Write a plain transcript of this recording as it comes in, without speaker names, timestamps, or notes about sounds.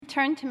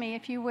turn to me,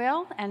 if you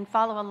will, and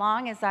follow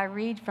along as I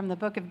read from the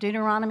book of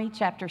Deuteronomy,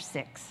 chapter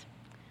 6,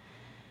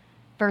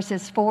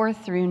 verses 4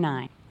 through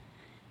 9.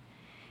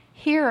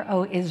 Hear,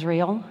 O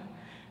Israel,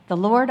 the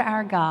Lord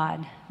our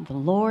God, the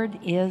Lord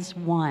is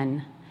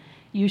one.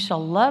 You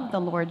shall love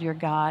the Lord your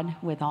God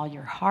with all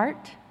your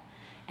heart,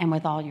 and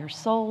with all your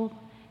soul,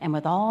 and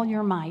with all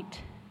your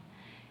might.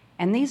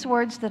 And these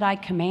words that I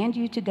command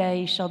you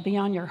today shall be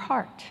on your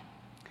heart.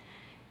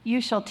 You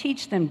shall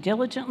teach them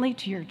diligently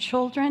to your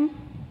children,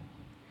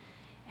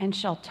 and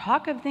shall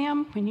talk of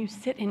them when you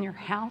sit in your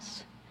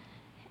house,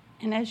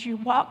 and as you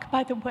walk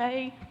by the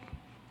way,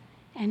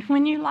 and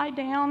when you lie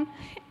down,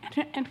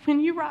 and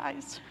when you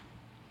rise.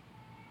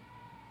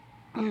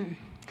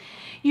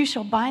 You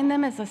shall bind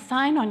them as a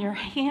sign on your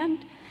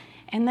hand,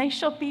 and they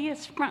shall be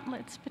as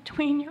frontlets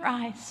between your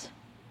eyes.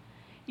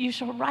 You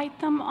shall write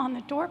them on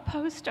the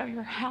doorpost of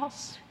your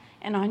house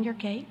and on your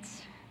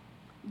gates.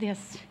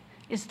 This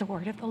is the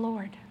word of the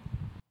Lord.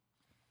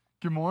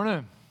 Good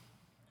morning.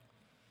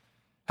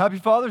 Happy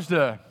Father's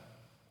Day.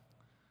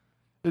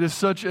 It is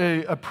such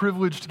a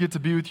privilege to get to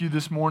be with you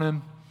this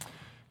morning.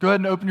 Go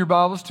ahead and open your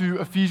Bibles to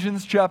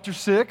Ephesians chapter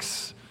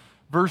 6,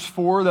 verse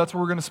 4. That's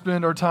where we're going to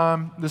spend our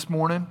time this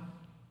morning.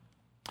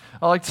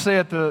 I like to say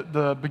at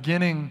the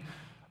beginning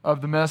of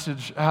the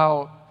message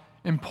how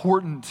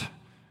important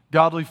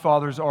godly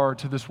fathers are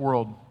to this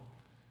world.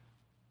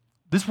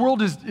 This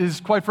world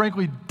is quite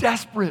frankly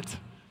desperate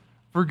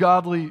for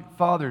godly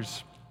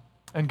fathers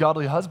and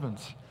godly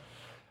husbands.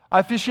 I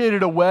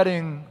officiated a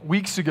wedding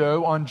weeks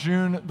ago on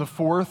June the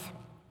 4th,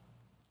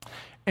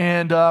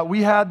 and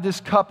we had this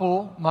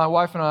couple, my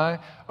wife and I,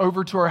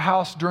 over to our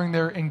house during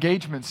their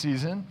engagement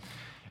season,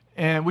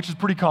 and which is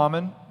pretty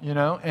common,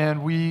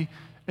 and we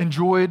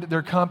enjoyed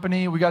their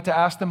company. We got to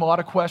ask them a lot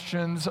of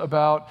questions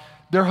about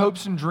their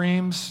hopes and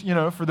dreams,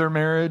 for their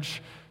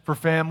marriage, for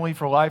family,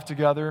 for life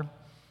together.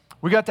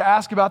 We got to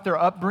ask about their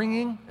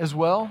upbringing as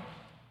well.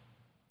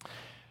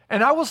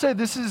 And I will say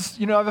this is,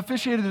 I've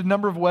officiated a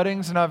number of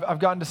weddings and I've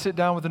gotten to sit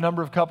down with a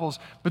number of couples,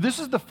 but this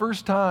is the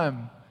first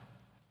time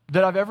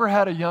that I've ever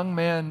had a young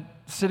man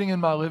sitting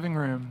in my living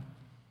room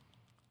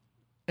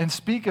and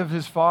speak of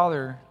his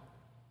father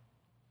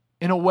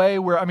in a way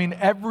where,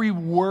 every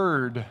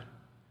word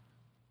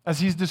as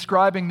he's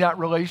describing that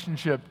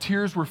relationship,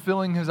 tears were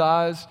filling his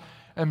eyes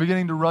and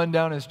beginning to run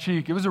down his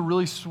cheek. It was a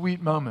really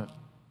sweet moment.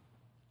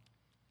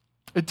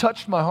 It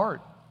touched my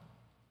heart.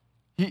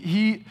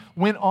 He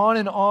went on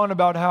and on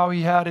about how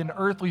he had an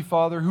earthly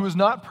father who was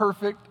not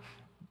perfect,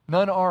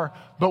 none are,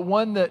 but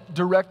one that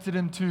directed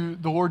him to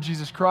the Lord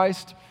Jesus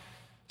Christ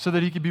so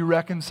that he could be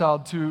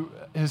reconciled to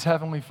his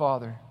heavenly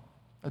Father,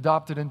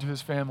 adopted into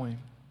his family,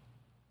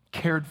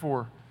 cared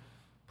for,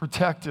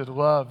 protected,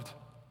 loved.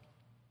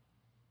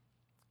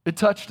 It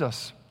touched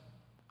us.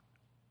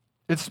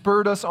 It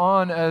spurred us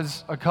on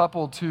as a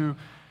couple to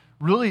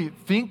really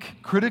think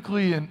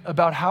critically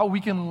about how we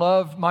can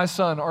love my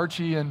son,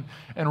 Archie, and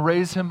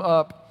raise him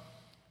up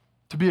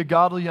to be a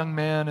godly young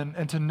man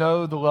and to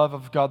know the love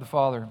of God the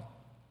Father.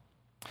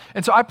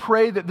 And so I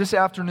pray that this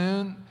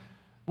afternoon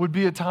would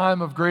be a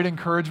time of great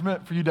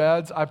encouragement for you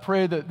dads. I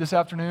pray that this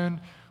afternoon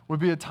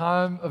would be a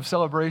time of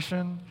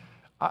celebration.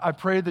 I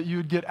pray that you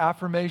would get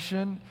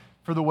affirmation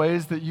for the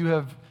ways that you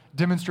have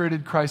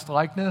demonstrated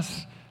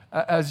Christ-likeness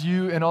as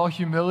you, in all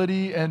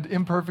humility and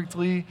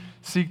imperfectly,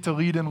 seek to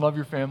lead and love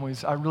your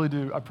families. I really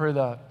do. I pray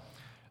that.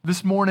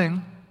 This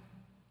morning,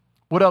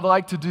 what I'd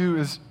like to do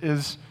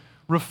is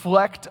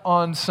reflect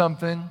on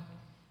something,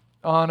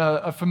 on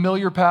a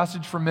familiar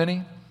passage for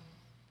many.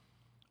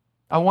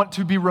 I want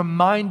to be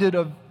reminded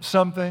of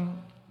something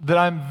that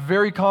I'm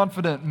very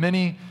confident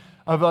many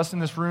of us in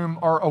this room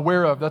are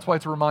aware of. That's why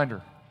it's a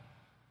reminder.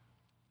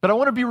 But I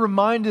want to be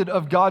reminded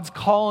of God's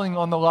calling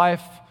on the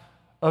life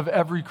of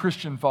every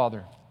Christian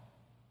father.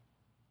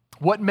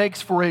 What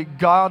makes for a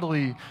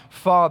godly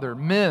father?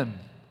 Men,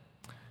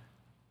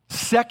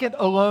 second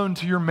alone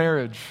to your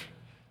marriage,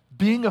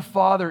 being a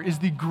father is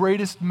the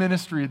greatest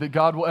ministry that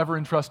God will ever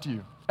entrust to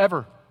you,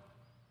 ever.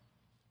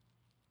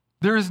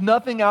 There is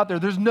nothing out there,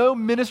 there's no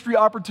ministry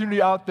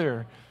opportunity out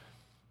there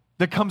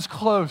that comes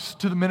close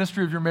to the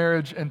ministry of your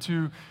marriage and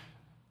to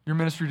your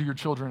ministry to your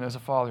children as a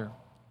father.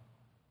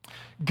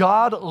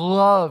 God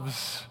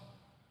loves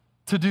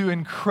to do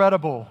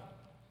incredible,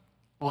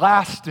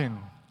 lasting,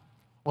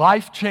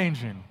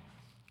 life-changing,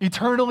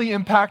 eternally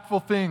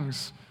impactful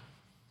things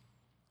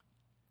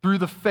through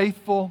the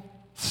faithful,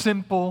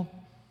 simple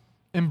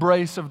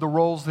embrace of the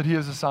roles that He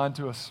has assigned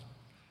to us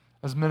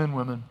as men and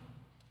women.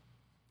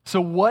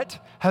 So what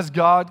has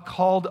God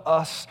called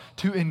us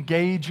to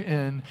engage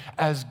in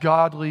as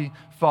godly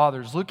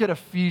fathers? Look at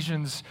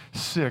Ephesians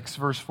 6,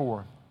 verse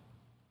 4.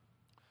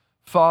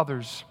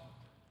 Fathers,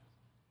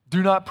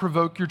 do not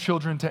provoke your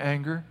children to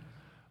anger,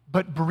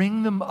 but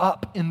bring them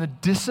up in the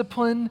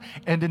discipline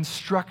and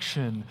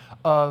instruction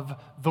of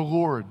the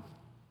Lord.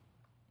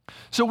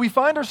 So we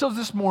find ourselves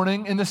this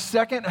morning in the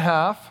second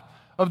half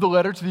of the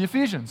letter to the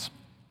Ephesians.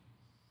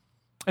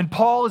 And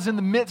Paul is in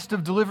the midst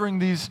of delivering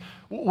these,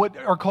 what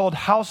are called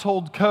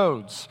household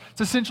codes.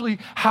 It's essentially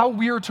how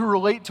we are to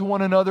relate to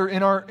one another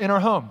in our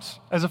homes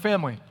as a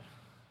family.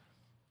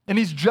 And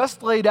he's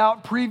just laid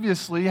out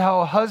previously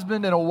how a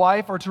husband and a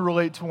wife are to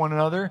relate to one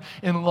another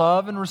in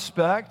love and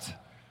respect.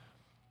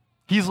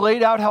 He's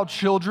laid out how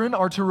children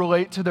are to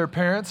relate to their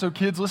parents. So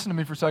kids, listen to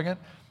me for a second.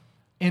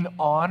 In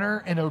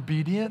honor and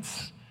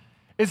obedience.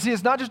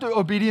 It's not just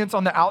obedience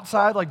on the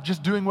outside, like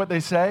just doing what they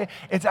say.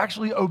 It's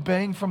actually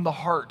obeying from the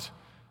heart.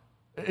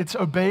 It's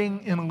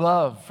obeying in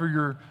love for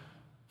your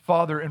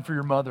father and for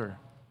your mother.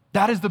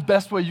 That is the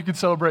best way you could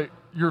celebrate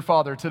your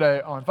father today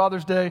on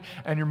Father's Day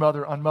and your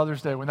mother on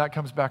Mother's Day when that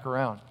comes back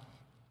around.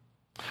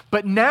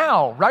 But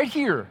now, right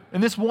here, in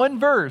this one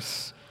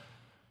verse,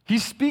 he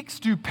speaks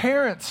to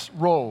parents'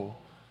 role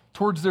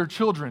towards their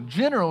children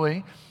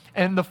generally,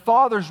 and the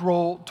father's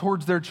role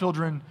towards their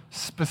children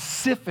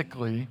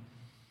specifically.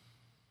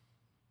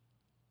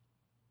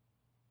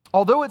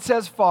 Although it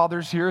says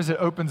fathers here as it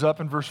opens up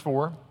in verse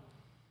 4,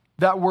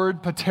 that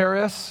word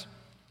pateres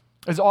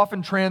is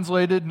often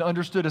translated and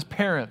understood as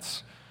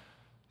parents.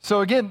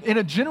 So again, in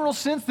a general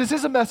sense, this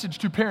is a message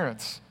to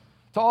parents,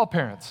 to all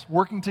parents,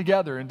 working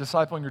together and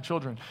discipling your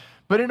children.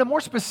 But in a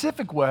more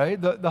specific way,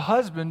 the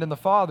husband and the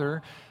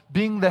father,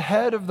 being the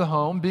head of the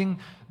home, being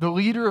the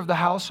leader of the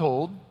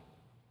household,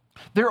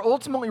 they're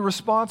ultimately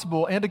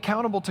responsible and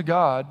accountable to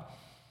God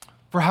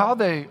for how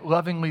they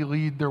lovingly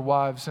lead their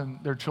wives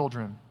and their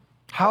children,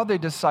 how they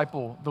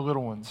disciple the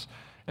little ones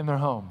in their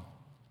home.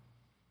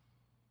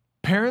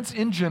 Parents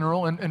in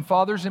general, and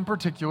fathers in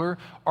particular,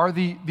 are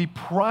the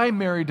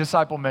primary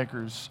disciple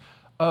makers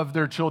of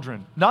their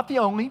children. Not the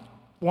only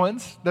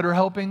ones that are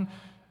helping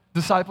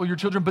disciple your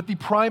children, but the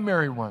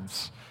primary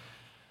ones.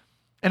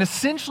 And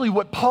essentially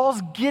what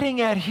Paul's getting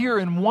at here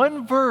in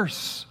one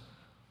verse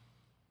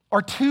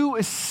are two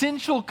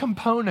essential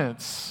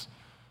components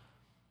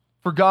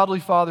for godly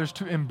fathers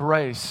to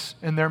embrace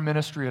in their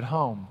ministry at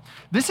home.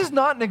 This is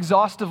not an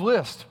exhaustive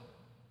list.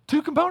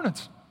 Two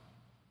components.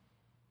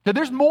 Okay,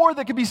 there's more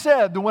that could be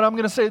said than what I'm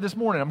going to say this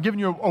morning. I'm giving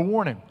you a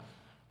warning.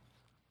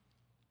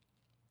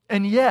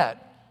 And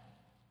yet,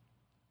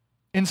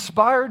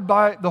 inspired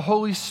by the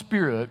Holy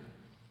Spirit,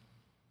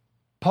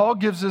 Paul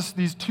gives us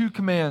these two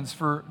commands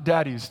for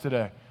daddies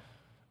today.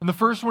 And the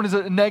first one is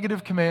a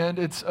negative command.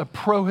 It's a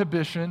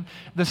prohibition.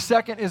 The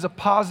second is a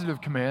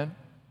positive command.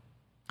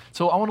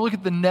 So I want to look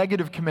at the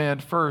negative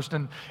command first.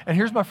 And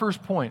here's my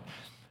first point.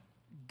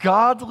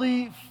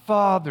 Godly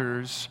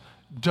fathers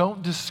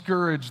don't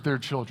discourage their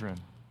children.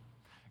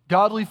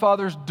 Godly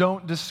fathers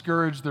don't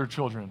discourage their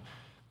children.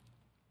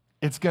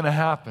 It's going to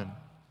happen.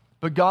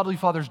 But godly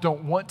fathers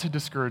don't want to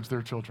discourage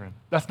their children.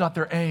 That's not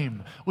their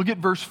aim. Look at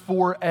verse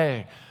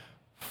 4a.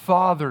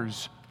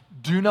 Fathers,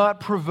 do not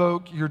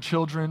provoke your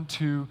children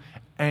to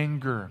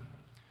anger.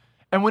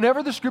 And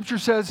whenever the scripture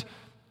says,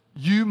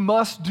 you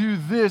must do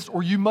this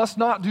or you must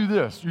not do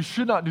this, you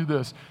should not do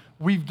this,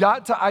 we've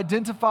got to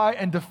identify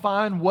and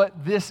define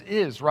what this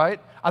is, right?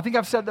 I think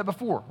I've said that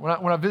before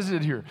when I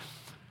visited here.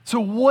 So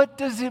what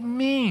does it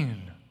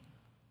mean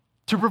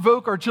to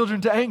provoke our children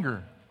to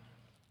anger?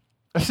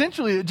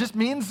 Essentially, it just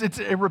means it's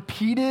a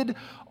repeated,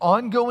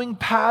 ongoing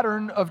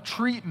pattern of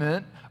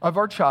treatment of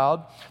our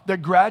child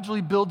that gradually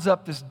builds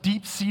up this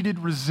deep-seated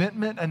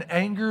resentment and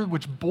anger,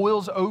 which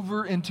boils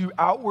over into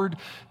outward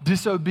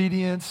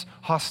disobedience,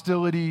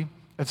 hostility,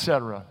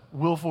 etc.,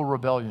 willful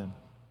rebellion.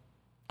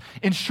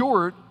 In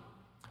short,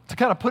 to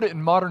kind of put it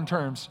in modern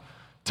terms,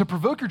 to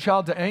provoke your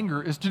child to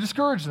anger is to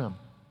discourage them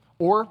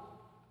or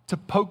to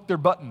poke their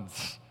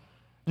buttons.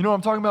 You know what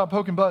I'm talking about,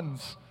 poking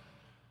buttons?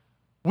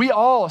 We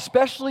all,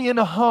 especially in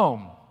a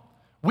home,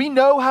 we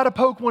know how to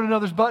poke one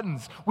another's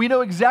buttons. We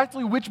know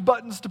exactly which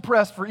buttons to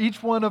press for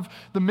each one of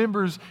the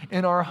members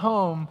in our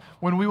home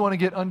when we want to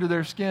get under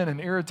their skin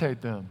and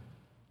irritate them.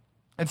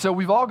 And so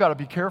we've all got to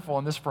be careful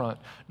on this front,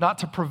 not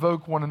to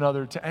provoke one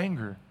another to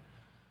anger.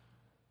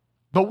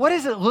 But what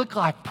does it look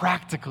like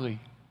practically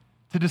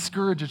to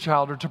discourage a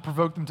child or to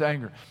provoke them to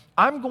anger?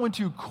 I'm going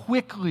to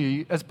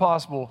quickly, as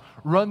possible,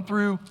 run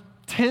through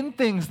 10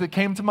 things that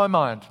came to my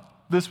mind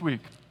this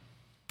week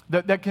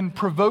that can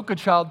provoke a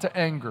child to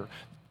anger.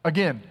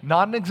 Again,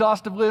 not an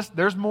exhaustive list.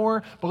 There's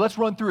more, but let's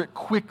run through it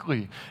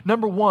quickly.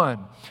 Number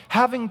one,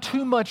 having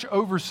too much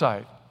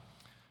oversight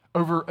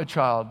over a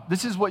child.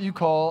 This is what you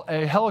call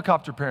a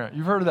helicopter parent.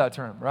 You've heard of that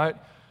term, right?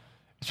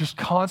 It's just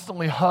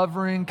constantly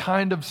hovering,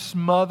 kind of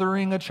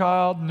smothering a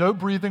child, no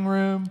breathing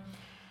room.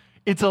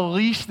 It's a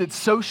leash that's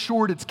so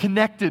short it's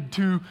connected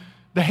to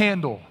the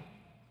handle.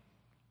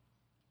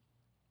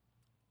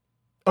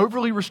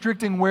 Overly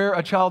restricting where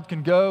a child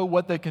can go,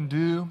 what they can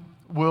do,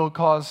 will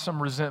cause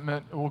some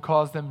resentment. It will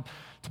cause them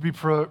to be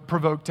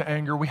provoked to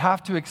anger. We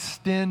have to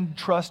extend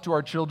trust to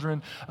our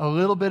children a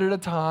little bit at a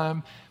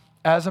time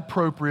as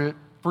appropriate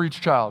for each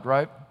child,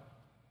 right?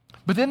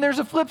 But then there's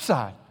a flip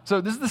side.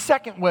 So this is the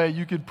second way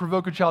you could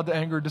provoke a child to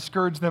anger,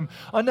 discourage them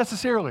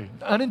unnecessarily,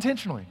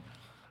 unintentionally.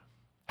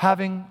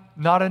 Having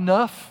not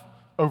enough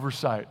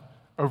oversight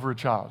over a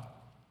child.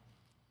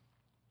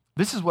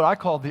 This is what I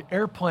call the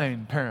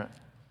airplane parent.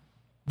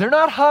 They're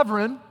not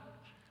hovering.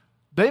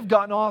 They've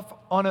gotten off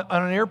on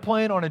an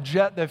airplane, on a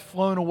jet. They've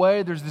flown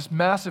away. There's this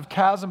massive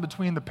chasm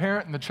between the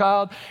parent and the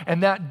child.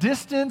 And in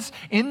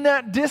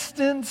that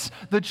distance,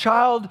 the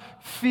child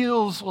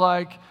feels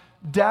like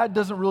Dad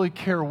doesn't really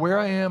care where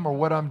I am or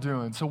what I'm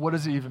doing. So what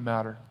does it even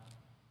matter?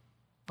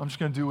 I'm just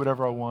going to do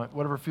whatever I want,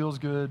 whatever feels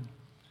good.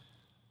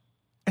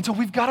 And so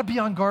we've got to be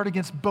on guard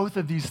against both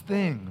of these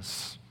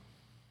things.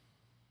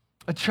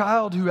 A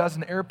child who has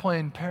an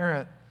airplane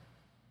parent,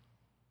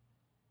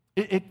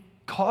 it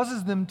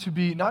causes them to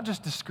be not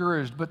just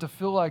discouraged, but to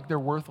feel like they're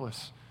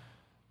worthless,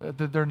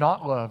 that they're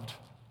not loved.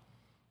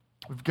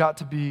 We've got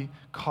to be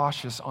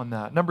cautious on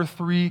that. Number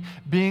 3,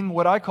 being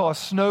what I call a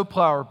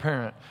snowplower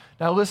parent.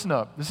 Now listen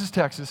up, this is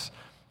Texas,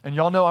 and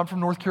y'all know I'm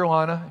from North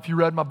Carolina, if you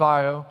read my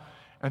bio,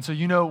 and so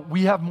you know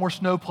we have more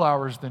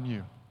snowplowers than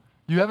you.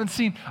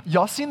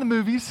 Y'all seen the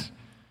movies?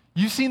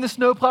 You've seen the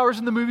snowplowers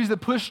in the movies that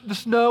push the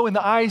snow and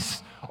the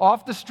ice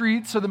off the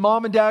streets so that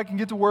mom and dad can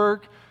get to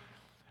work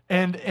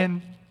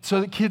and so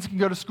that kids can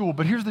go to school.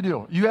 But here's the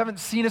deal. You haven't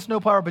seen a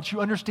snowplower, but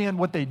you understand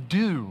what they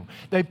do.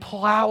 They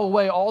plow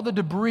away all the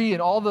debris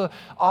and all the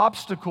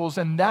obstacles,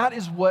 and that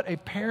is what a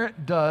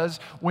parent does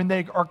when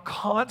they are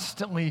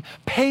constantly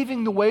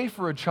paving the way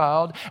for a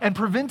child and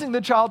preventing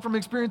the child from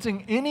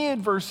experiencing any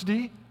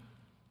adversity,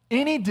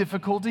 any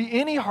difficulty,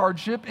 any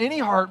hardship, any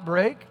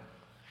heartbreak,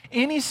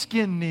 any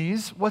skin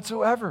knees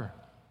whatsoever.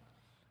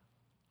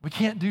 We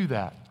can't do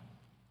that.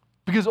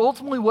 Because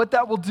ultimately what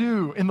that will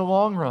do in the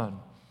long run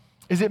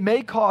is it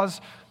may cause,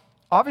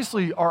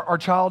 obviously, our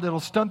child, it'll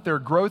stunt their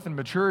growth and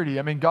maturity.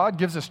 I mean, God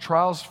gives us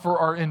trials for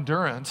our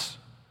endurance,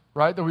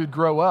 right, that we would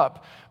grow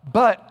up.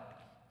 But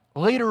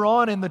later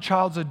on in the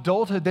child's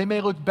adulthood, they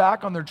may look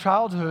back on their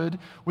childhood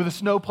with a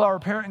snowplower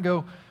parent and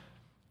go,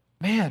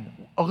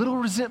 man, a little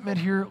resentment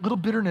here, a little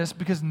bitterness,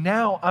 because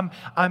now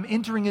I'm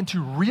entering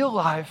into real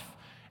life,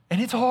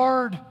 and it's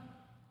hard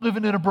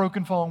living in a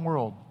broken, fallen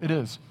world. It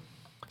is.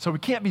 So we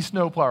can't be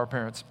snowplower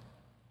parents.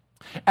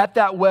 At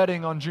that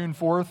wedding on June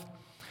 4th,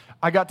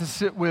 I got to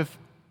sit with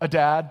a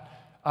dad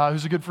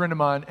who's a good friend of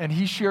mine, and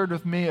he shared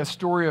with me a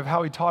story of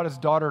how he taught his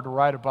daughter to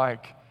ride a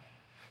bike.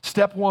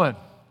 Step 1,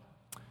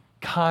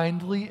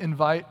 kindly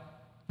invite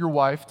your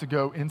wife to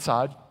go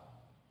inside,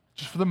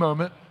 just for the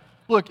moment.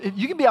 Look,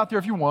 you can be out there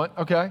if you want,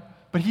 okay?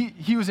 But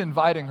he was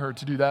inviting her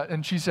to do that,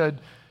 and she said,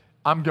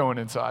 I'm going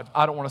inside.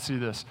 I don't want to see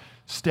this.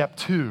 Step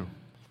 2,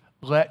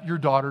 let your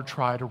daughter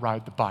try to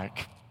ride the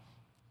bike.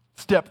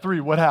 Step 3,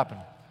 what happened?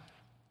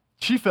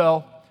 She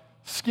fell,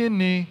 skin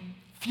knee,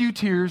 few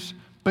tears,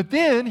 but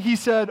then he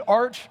said,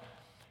 Arch,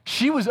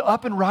 she was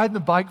up and riding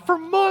the bike for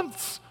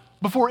months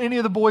before any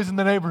of the boys in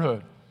the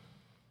neighborhood.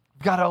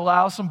 Got to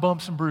allow some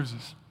bumps and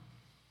bruises.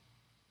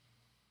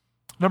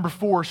 Number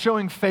 4,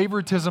 showing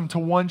favoritism to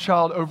one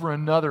child over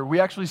another. We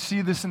actually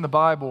see this in the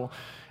Bible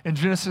in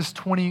Genesis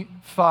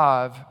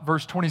 25,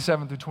 verse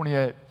 27 through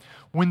 28.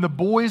 When the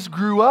boys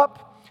grew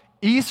up,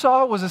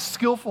 Esau was a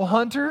skillful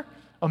hunter,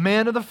 a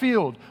man of the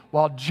field,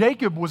 while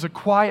Jacob was a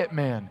quiet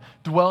man,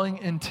 dwelling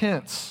in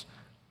tents.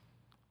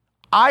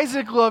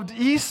 Isaac loved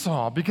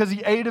Esau because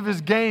he ate of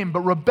his game, but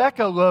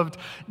Rebekah loved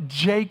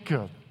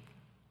Jacob.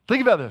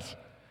 Think about this.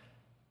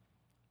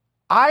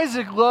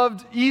 Isaac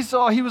loved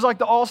Esau. He was like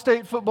the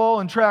all-state football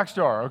and track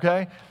star,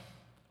 okay?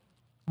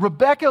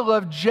 Rebekah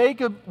loved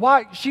Jacob.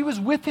 Why? She was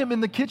with him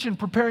in the kitchen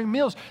preparing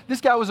meals. This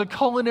guy was a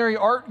culinary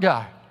art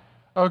guy,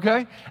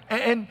 okay?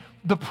 And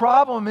the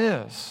problem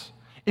is,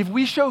 if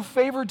we show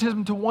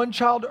favoritism to one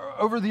child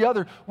over the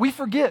other, we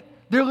forget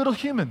they're little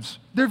humans.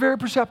 They're very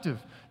perceptive.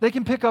 They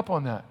can pick up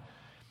on that.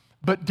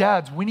 But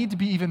dads, we need to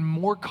be even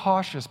more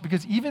cautious,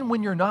 because even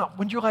when you're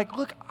like,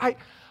 look,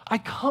 I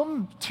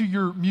come to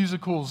your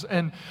musicals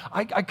and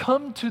I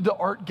come to the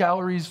art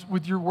galleries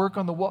with your work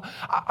on the wall.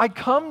 I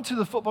come to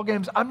the football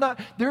games.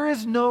 There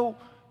is no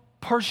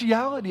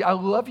partiality. I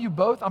love you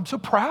both. I'm so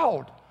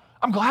proud.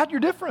 I'm glad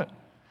you're different.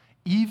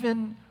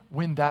 Even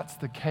when that's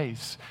the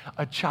case,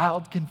 a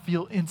child can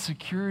feel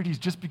insecurities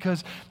just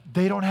because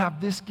they don't have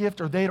this gift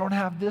or they don't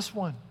have this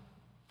one.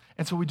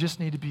 And so we just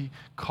need to be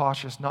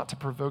cautious not to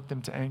provoke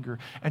them to anger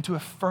and to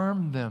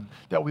affirm them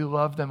that we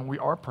love them and we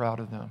are proud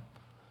of them.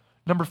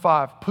 Number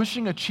 5,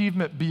 pushing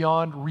achievement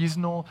beyond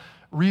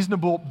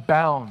reasonable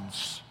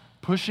bounds.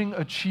 Pushing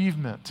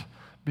achievement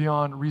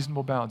beyond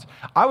reasonable bounds.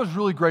 I was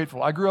really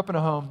grateful. I grew up in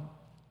a home,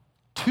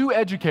 2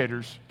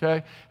 educators,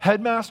 okay,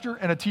 headmaster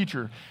and a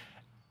teacher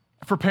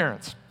for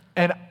parents.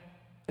 And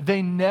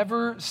they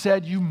never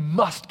said, you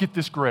must get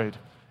this grade.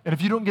 And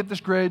if you don't get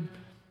this grade,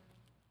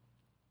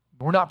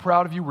 we're not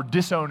proud of you, we're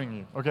disowning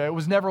you, okay? It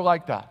was never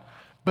like that.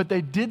 But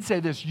they did say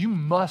this, you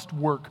must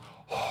work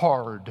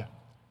hard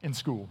in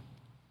school.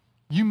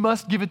 You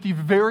must give it the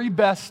very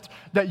best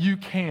that you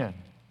can.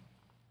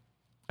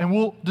 And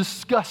we'll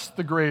discuss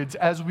the grades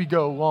as we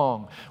go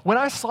along. When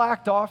I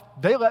slacked off,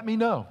 they let me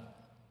know.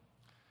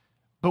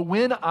 But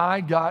when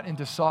I got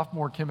into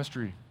sophomore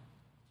chemistry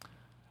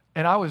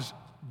and I was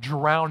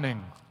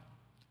drowning,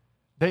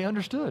 they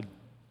understood.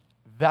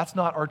 That's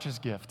not Arch's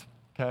gift,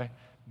 okay?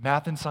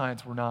 Math and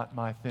science were not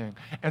my thing.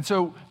 And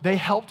so they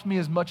helped me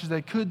as much as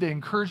they could. They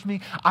encouraged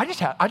me. I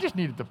just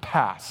needed to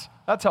pass.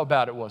 That's how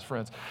bad it was,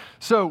 friends.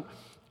 So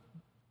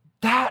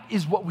that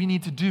is what we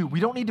need to do. We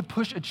don't need to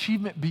push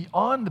achievement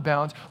beyond the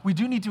bounds. We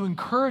do need to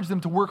encourage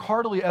them to work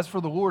heartily as for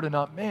the Lord and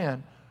not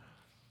man.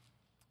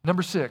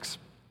 Number 6,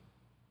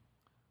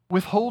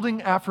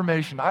 withholding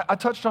affirmation. I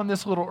touched on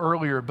this a little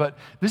earlier, but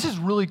this is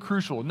really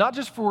crucial, not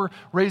just for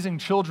raising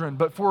children,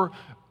 but for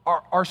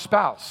our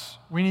spouse.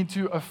 We need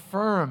to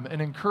affirm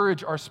and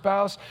encourage our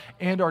spouse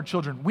and our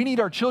children. We need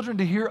our children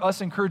to hear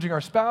us encouraging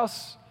our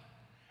spouse,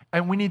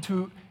 and we need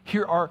to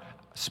hear our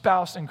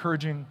spouse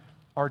encouraging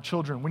our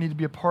children. We need to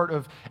be a part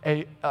of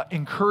a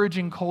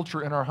encouraging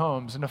culture in our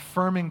homes, an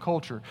affirming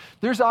culture.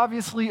 There's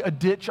obviously a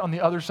ditch on the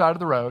other side of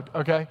the road,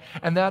 okay?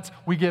 And that's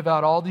we give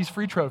out all these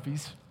free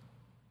trophies.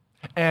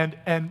 And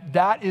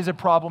that is a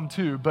problem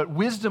too. But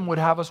wisdom would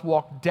have us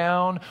walk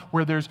down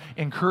where there's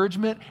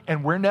encouragement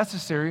and where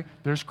necessary,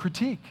 there's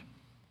critique.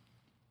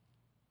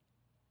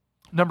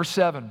 Number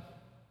 7,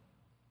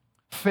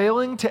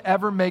 failing to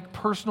ever make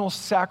personal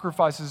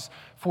sacrifices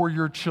for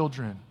your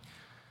children.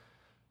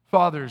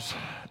 Fathers,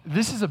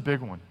 this is a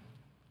big one.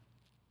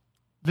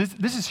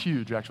 This is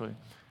huge, actually.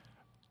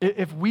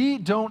 If we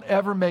don't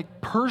ever make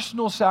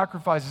personal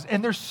sacrifices,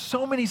 and there's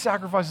so many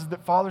sacrifices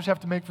that fathers have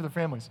to make for their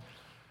families,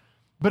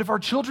 but if our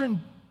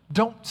children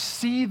don't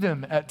see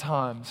them at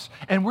times,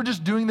 and we're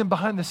just doing them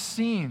behind the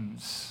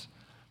scenes,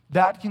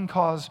 that can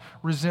cause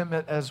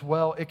resentment as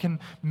well. It can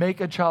make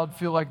a child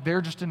feel like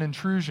they're just an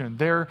intrusion.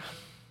 They're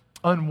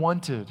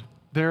unwanted.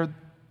 They're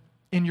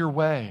in your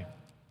way.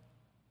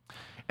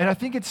 And I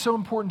think it's so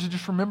important to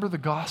just remember the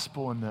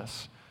gospel in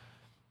this,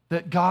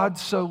 that God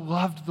so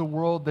loved the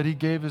world that he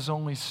gave his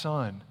only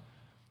son.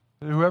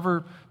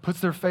 Whoever puts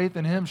their faith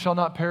in him shall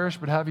not perish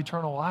but have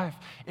eternal life.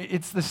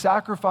 It's the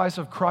sacrifice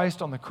of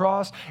Christ on the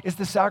cross. It's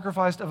the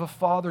sacrifice of a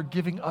father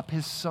giving up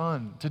his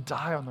son to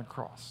die on the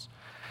cross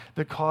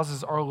that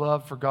causes our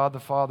love for God the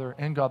Father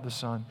and God the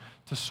Son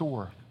to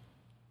soar.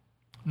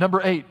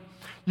 Number 8,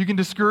 you can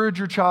discourage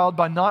your child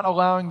by not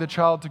allowing the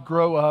child to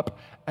grow up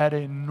at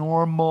a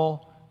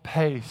normal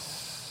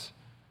pace.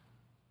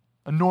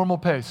 A normal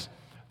pace.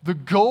 The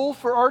goal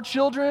for our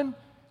children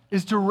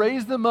is to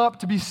raise them up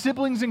to be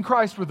siblings in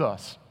Christ with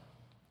us.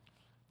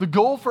 The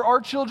goal for our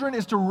children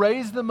is to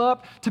raise them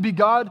up to be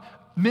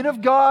men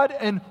of God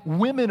and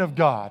women of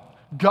God.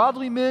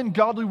 Godly men,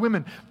 godly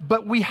women.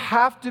 But we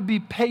have to be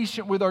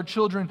patient with our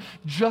children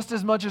just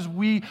as much as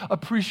we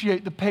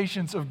appreciate the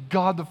patience of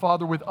God the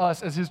Father with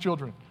us as his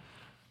children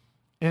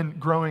in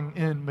growing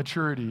in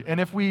maturity. And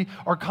if we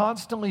are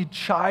constantly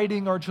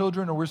chiding our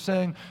children, or we're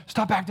saying,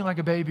 stop acting like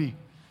a baby,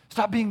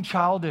 stop being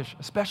childish,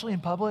 especially in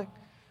public,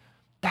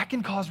 that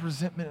can cause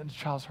resentment in a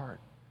child's heart.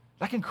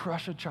 That can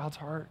crush a child's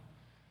heart.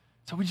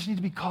 So we just need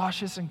to be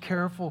cautious and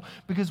careful,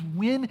 because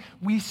when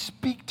we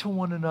speak to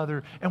one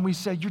another and we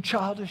say, you're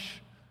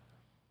childish,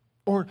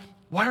 or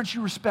why aren't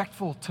you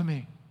respectful to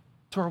me,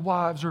 to our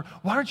wives, or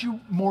why aren't you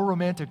more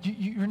romantic?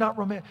 You're not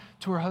romantic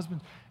to our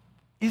husbands.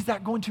 Is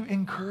that going to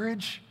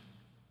encourage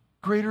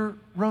greater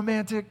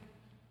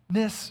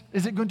romanticness?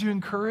 Is it going to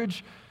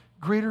encourage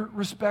greater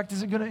respect?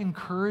 Is it going to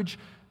encourage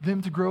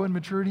them to grow in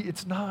maturity?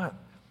 It's not.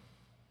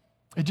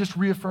 It just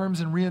reaffirms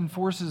and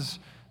reinforces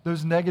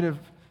those negative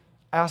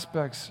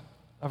aspects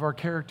of our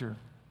character.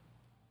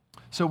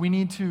 So we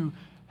need to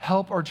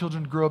help our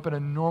children grow up at a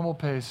normal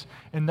pace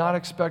and not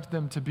expect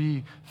them to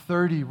be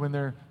 30 when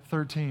they're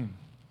 13.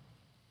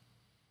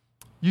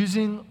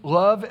 Using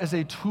love as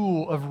a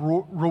tool of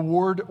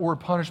reward or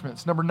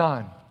punishments. Number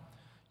 9,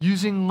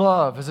 using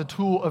love as a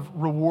tool of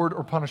reward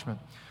or punishment.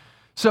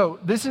 So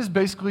this is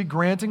basically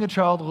granting a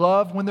child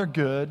love when they're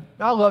good.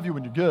 I love you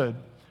when you're good.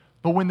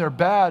 But when they're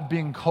bad,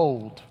 being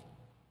cold,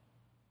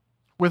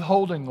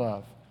 withholding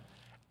love.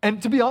 And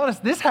to be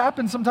honest, this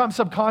happens sometimes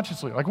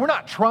subconsciously. Like, we're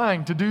not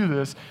trying to do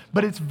this,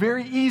 but it's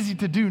very easy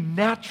to do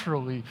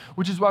naturally,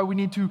 which is why we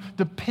need to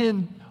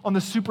depend on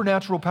the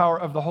supernatural power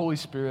of the Holy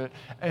Spirit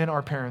in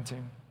our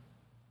parenting.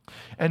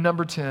 And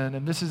number 10,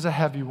 and this is a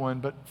heavy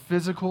one, but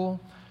physical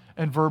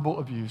and verbal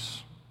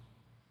abuse.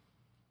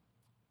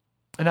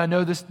 And I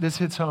know this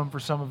hits home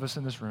for some of us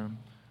in this room.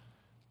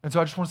 And so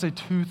I just want to say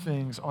 2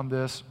 things on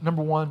this.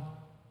 Number 1,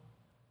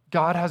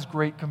 God has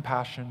great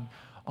compassion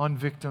on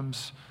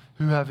victims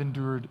who have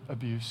endured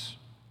abuse.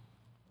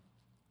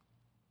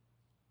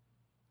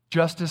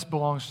 Justice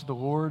belongs to the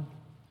Lord.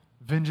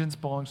 Vengeance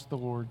belongs to the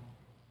Lord.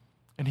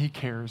 And he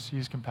cares. He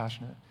is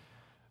compassionate.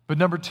 But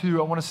number 2,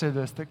 I want to say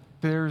this, that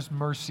there's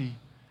mercy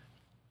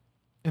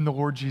in the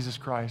Lord Jesus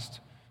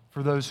Christ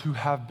for those who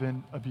have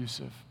been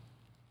abusive.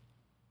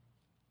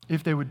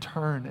 If they would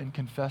turn and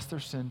confess their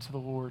sin to the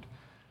Lord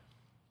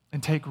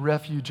and take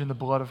refuge in the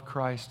blood of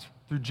Christ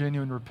through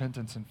genuine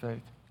repentance and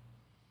faith.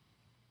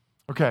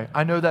 Okay,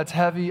 I know that's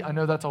heavy. I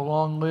know that's a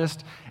long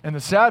list. And the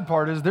sad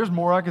part is there's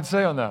more I could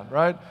say on that,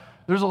 right?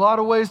 There's a lot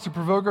of ways to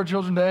provoke our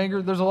children to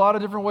anger. There's a lot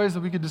of different ways that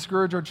we could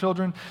discourage our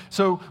children.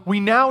 So we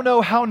now know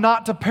how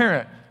not to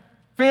parent.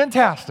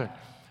 Fantastic.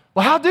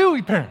 Well, how do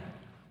we parent?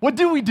 What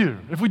do we do?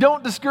 If we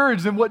don't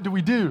discourage, then what do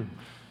we do?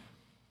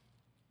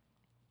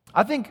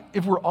 I think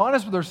if we're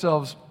honest with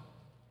ourselves,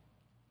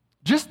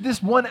 just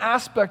this one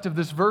aspect of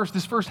this verse,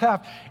 this first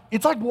half,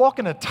 it's like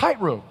walking a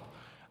tightrope.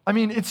 I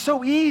mean, it's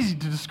so easy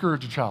to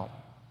discourage a child,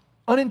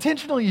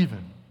 unintentionally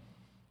even.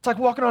 It's like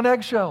walking on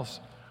eggshells.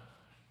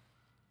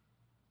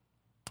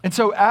 And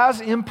so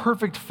as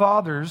imperfect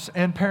fathers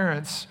and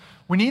parents,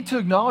 we need to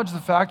acknowledge the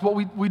fact, what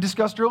we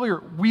discussed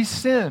earlier, we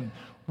sin.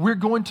 We're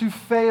going to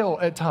fail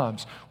at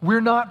times.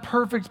 We're not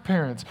perfect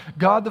parents.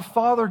 God the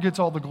Father gets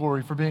all the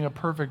glory for being a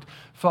perfect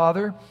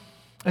father.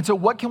 And so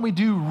what can we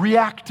do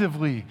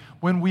reactively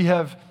when we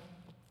have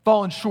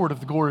fallen short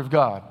of the glory of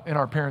God in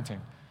our parenting?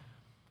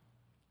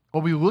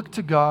 Well, we look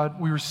to God,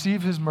 we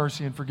receive His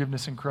mercy and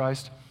forgiveness in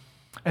Christ,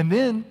 and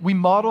then we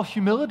model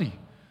humility.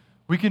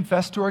 We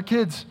confess to our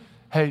kids,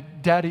 hey,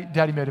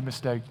 daddy made a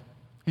mistake.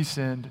 He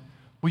sinned.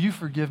 Will you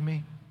forgive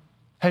me?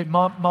 Hey,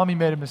 mommy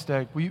made a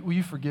mistake. Will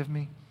you forgive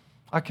me?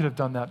 I could have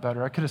done that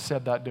better. I could have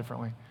said that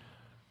differently.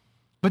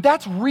 But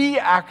that's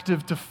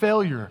reactive to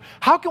failure.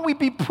 How can we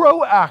be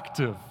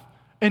proactive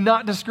in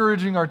not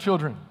discouraging our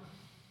children?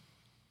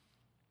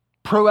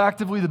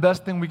 Proactively, the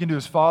best thing we can do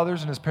as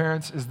fathers and as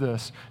parents is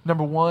this.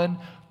 Number one,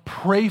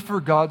 pray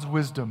for God's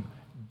wisdom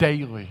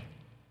daily.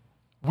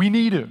 We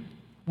need it.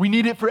 We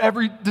need it for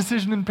every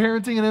decision in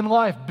parenting and in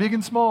life, big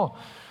and small.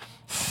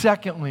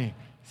 Secondly,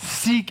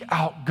 seek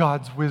out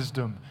God's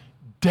wisdom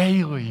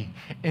daily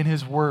in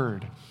His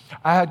Word.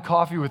 I had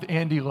coffee with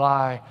Andy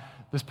Lai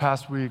this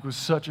past week. It was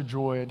such a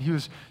joy. And he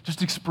was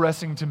just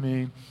expressing to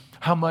me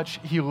how much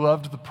he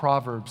loved the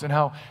Proverbs and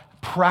how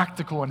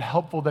practical and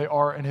helpful they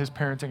are in his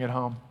parenting at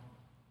home.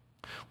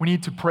 We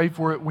need to pray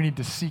for it. We need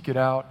to seek it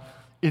out.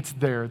 It's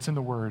there. It's in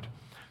the Word.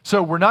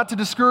 So we're not to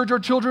discourage our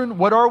children.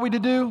 What are we to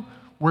do?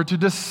 We're to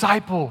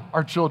disciple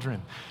our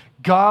children.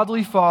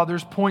 Godly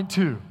fathers, point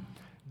two,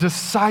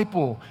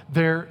 disciple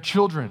their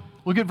children.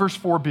 Look at verse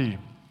 4b.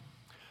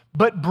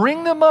 But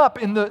bring them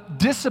up in the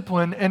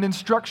discipline and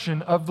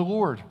instruction of the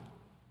Lord.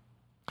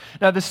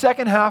 Now, the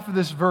second half of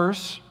this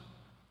verse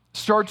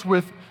starts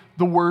with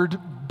the word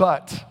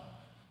but,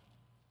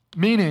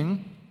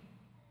 meaning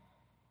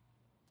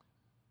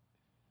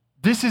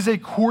this is a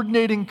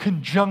coordinating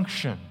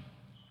conjunction.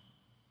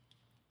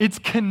 It's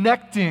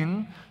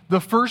connecting the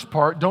first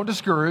part, don't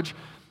discourage,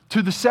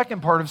 to the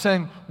second part of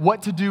saying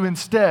what to do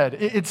instead.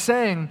 It's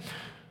saying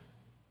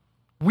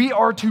we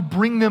are to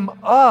bring them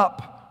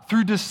up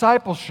through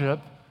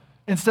discipleship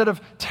instead of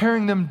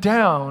tearing them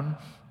down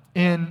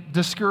in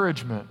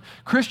discouragement.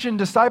 Christian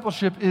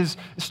discipleship is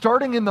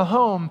starting in the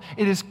home.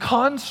 It is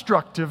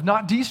constructive,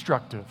 not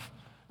destructive.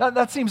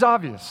 That seems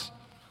obvious.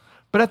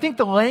 But I think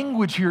the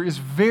language here is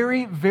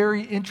very,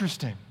 very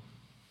interesting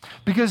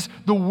because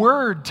the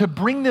word to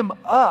bring them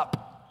up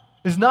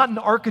is not an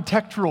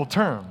architectural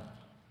term.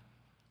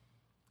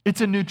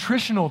 It's a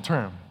nutritional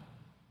term.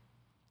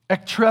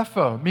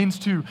 Ektrepho means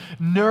to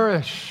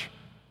nourish,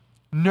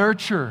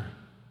 nurture,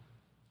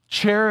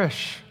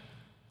 cherish,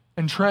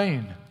 and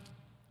train.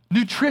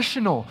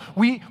 Nutritional.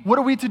 What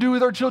are we to do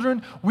with our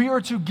children? We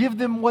are to give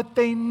them what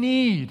they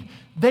need.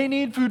 They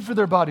need food for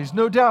their bodies,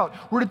 no doubt.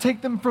 We're to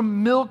take them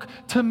from milk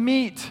to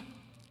meat.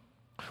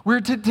 We're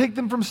to take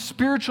them from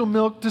spiritual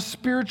milk to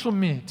spiritual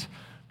meat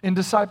in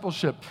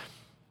discipleship.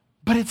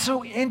 But it's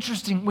so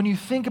interesting when you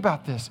think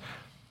about this.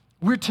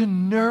 We're to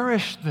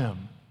nourish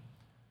them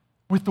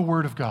with the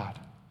Word of God.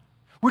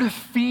 We're to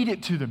feed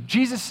it to them.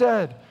 Jesus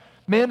said,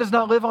 man does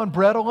not live on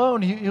bread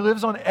alone. He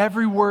lives on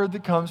every word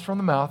that comes from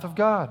the mouth of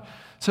God.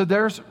 So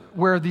there's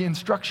where the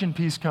instruction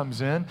piece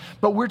comes in.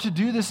 But we're to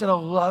do this in a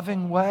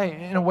loving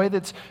way, in a way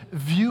that's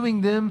viewing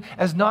them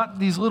as not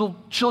these little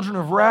children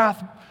of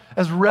wrath,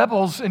 as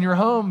rebels in your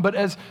home, but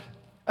as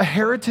a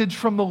heritage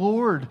from the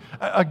Lord,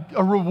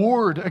 a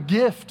reward, a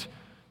gift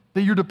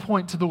that you're to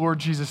point to the Lord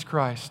Jesus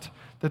Christ,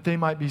 that they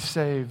might be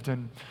saved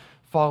and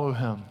follow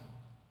Him.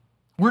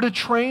 We're to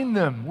train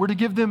them. We're to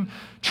give them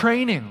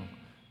training,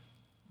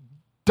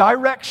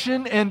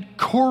 direction, and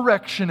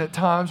correction at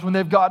times when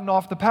they've gotten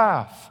off the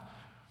path.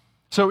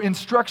 So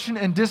instruction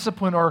and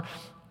discipline are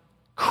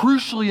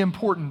crucially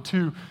important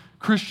to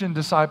Christian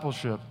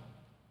discipleship.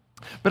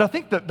 But I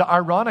think that the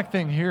ironic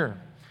thing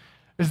here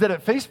is that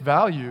at face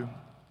value,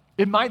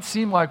 it might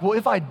seem like, well,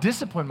 if I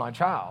discipline my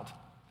child,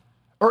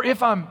 or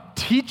if I'm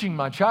teaching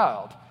my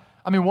child,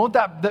 I mean, won't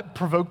that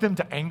provoke them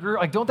to anger?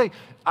 Like, don't they?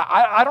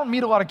 I don't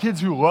meet a lot of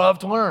kids who love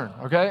to learn,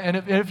 okay? And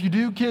if you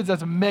do, kids,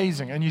 that's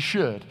amazing, and you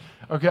should,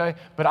 okay?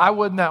 But I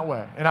wasn't that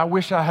way, and I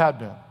wish I had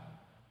been.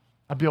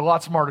 I'd be a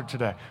lot smarter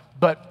today.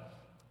 But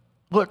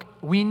look,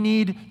 we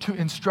need to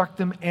instruct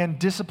them and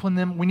discipline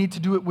them. We need to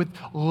do it with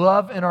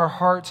love in our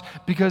hearts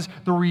because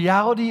the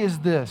reality is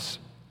this.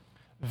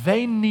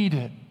 They need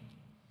it.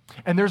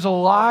 And there's a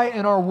lie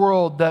in our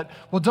world that,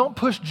 well, don't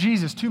push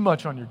Jesus too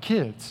much on your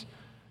kids.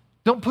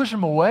 Don't push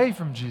them away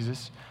from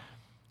Jesus.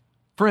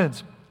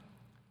 Friends,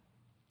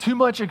 too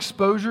much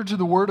exposure to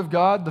the Word of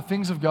God, the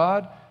things of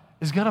God,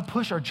 is going to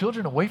push our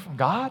children away from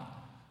God?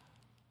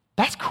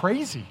 That's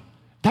crazy.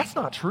 That's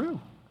not true.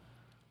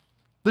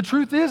 The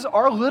truth is,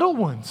 our little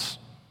ones,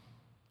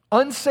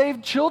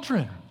 unsaved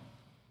children,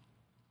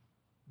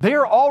 They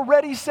are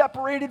already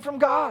separated from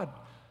God.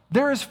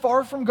 They're as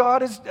far from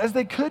God as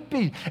they could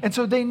be. And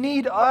so they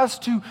need us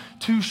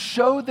to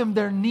show them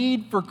their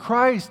need for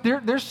Christ.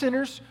 They're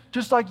sinners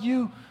just like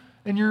you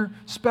and your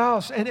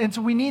spouse. And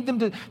so we need them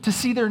to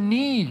see their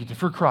need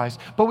for Christ.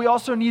 But we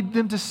also need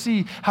them to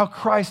see how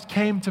Christ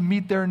came to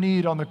meet their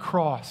need on the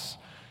cross.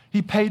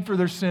 He paid for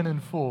their sin in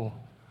full.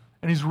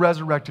 And he's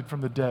resurrected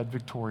from the dead,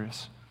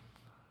 victorious.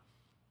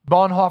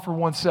 Bonhoeffer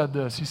once said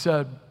this. He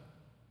said,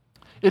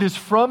 "It is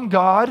from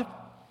God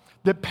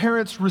that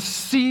parents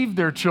receive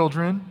their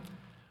children."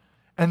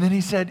 And then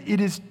he said,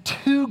 "It is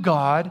to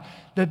God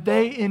that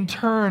they in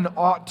turn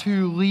ought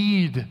to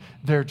lead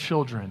their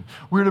children."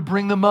 We're to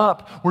bring them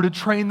up. We're to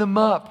train them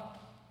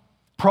up.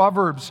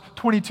 Proverbs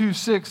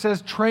 22:6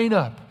 says, "Train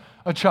up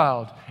a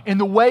child in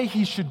the way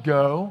he should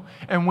go,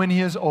 and when he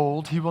is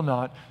old, he will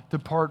not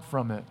depart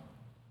from it."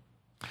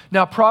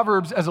 Now,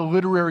 Proverbs as a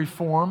literary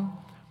form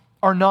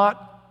are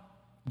not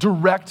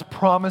direct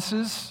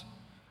promises,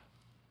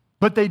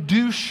 but they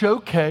do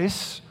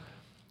showcase,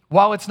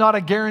 while it's not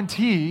a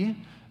guarantee,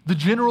 the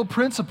general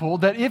principle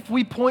that if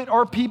we point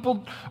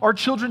our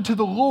children to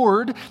the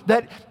Lord,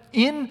 that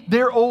in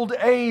their old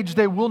age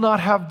they will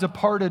not have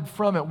departed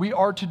from it. We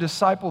are to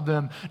disciple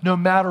them no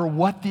matter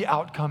what the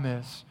outcome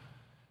is.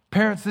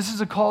 Parents, this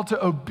is a call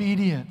to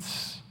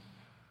obedience.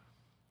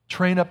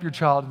 Train up your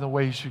child in the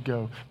way he should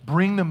go.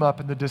 Bring them up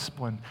in the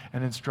discipline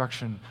and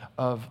instruction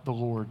of the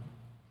Lord.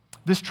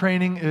 This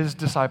training is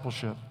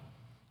discipleship.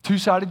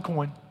 Two-sided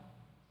coin.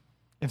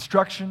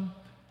 Instruction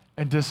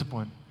and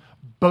discipline.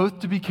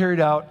 Both to be carried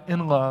out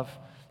in love.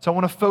 So I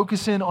want to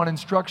focus in on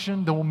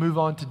instruction, then we'll move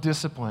on to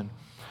discipline.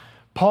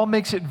 Paul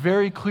makes it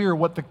very clear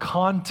what the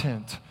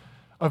content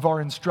of our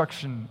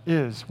instruction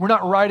is. We're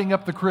not writing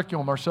up the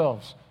curriculum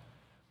ourselves.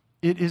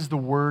 It is the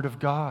Word of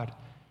God.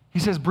 He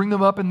says, bring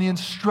them up in the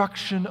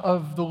instruction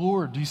of the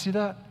Lord. Do you see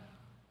that?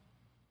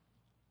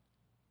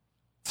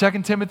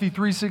 2 Timothy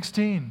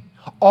 3:16.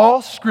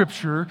 All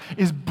Scripture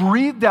is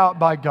breathed out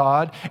by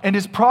God and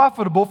is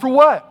profitable for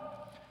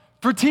what?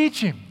 For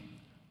teaching,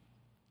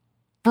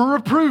 for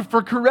reproof,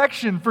 for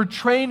correction, for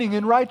training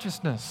in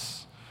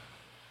righteousness.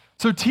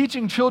 So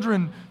teaching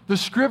children the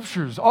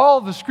Scriptures, all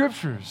the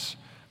Scriptures,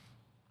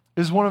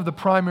 is one of the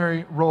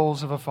primary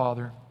roles of a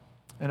father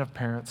and of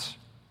parents.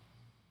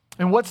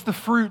 And what's the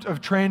fruit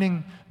of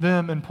training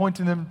them and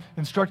pointing them,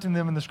 instructing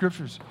them in the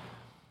Scriptures?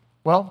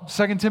 Well,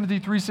 2 Timothy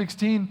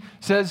 3:16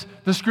 says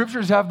the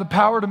Scriptures have the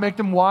power to make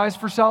them wise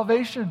for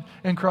salvation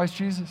in Christ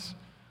Jesus.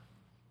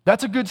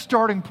 That's a good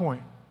starting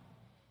point.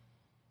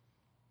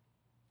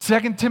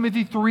 2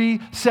 Timothy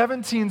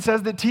 3:17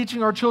 says that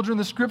teaching our children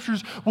the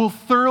Scriptures will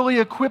thoroughly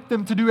equip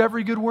them to do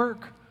every good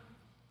work.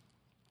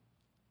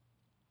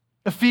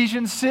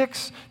 Ephesians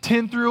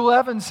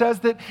 6:10-11 says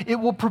that it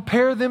will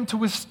prepare them to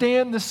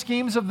withstand the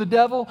schemes of the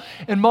devil.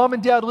 And mom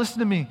and dad, listen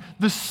to me.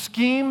 The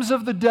schemes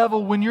of the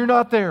devil when you're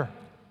not there,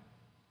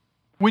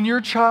 when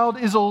your child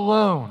is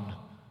alone,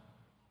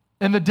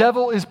 and the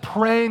devil is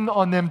preying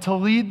on them to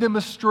lead them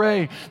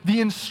astray,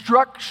 the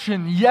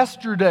instruction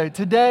yesterday,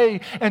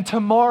 today, and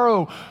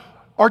tomorrow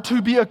are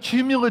to be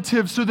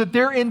accumulative so that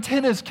their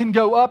antennas can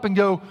go up and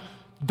go,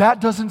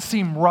 that doesn't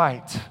seem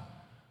right.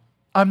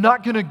 I'm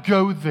not going to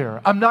go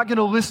there. I'm not going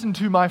to listen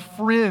to my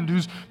friend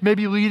who's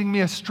maybe leading me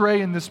astray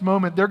in this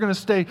moment. They're going to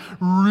stay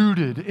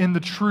rooted in the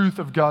truth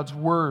of God's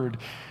Word,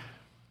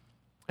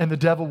 and the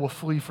devil will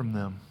flee from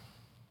them.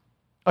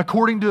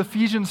 According to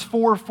Ephesians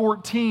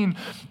 4:14,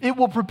 it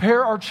will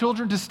prepare our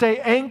children to stay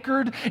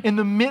anchored in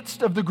the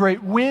midst of the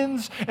great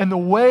winds and the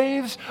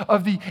waves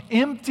of the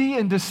empty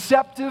and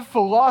deceptive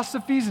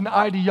philosophies and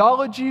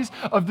ideologies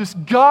of this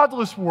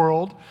godless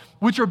world,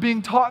 which are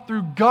being taught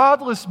through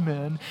godless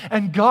men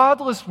and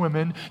godless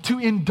women to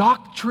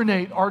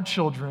indoctrinate our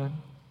children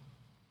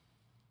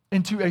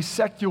into a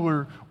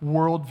secular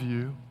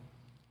worldview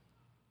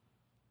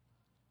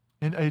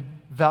and a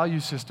value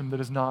system that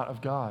is not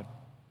of God.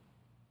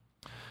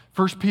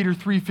 1 Peter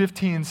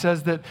 3:15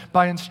 says that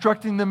by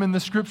instructing them in the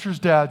Scriptures,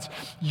 dads,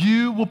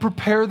 you will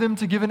prepare them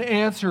to give an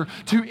answer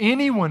to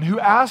anyone who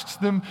asks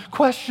them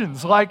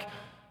questions like,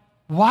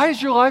 why is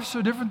your life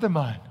so different than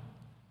mine?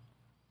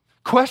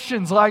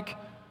 Questions like,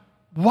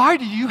 why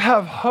do you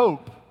have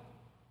hope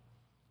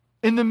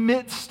in the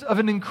midst of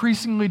an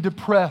increasingly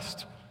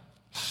depressed,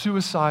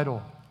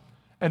 suicidal,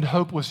 and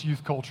hopeless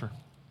youth culture?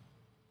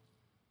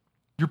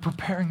 You're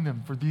preparing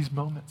them for these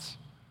moments.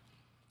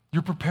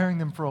 You're preparing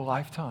them for a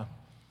lifetime.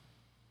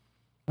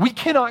 We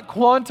cannot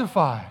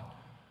quantify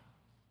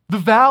the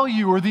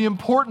value or the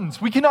importance.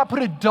 We cannot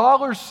put a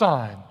dollar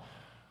sign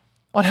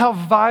on how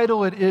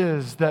vital it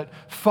is that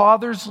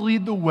fathers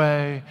lead the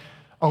way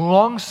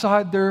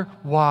alongside their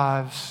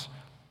wives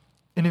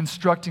in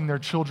instructing their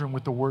children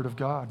with the Word of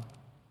God.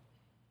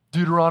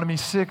 Deuteronomy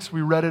 6,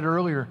 we read it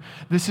earlier.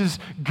 This is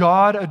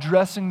God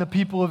addressing the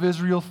people of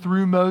Israel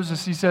through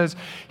Moses. He says,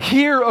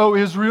 "Hear, O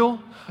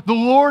Israel, the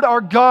Lord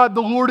our God,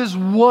 the Lord is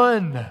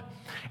one."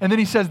 And then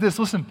he says this,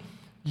 listen,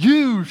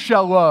 "You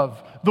shall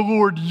love the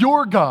Lord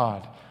your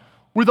God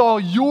with all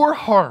your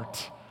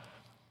heart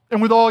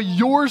and with all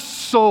your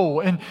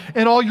soul and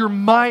all your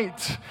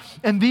might.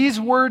 And these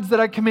words that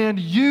I command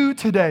you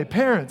today,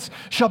 parents,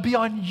 shall be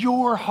on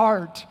your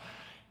heart.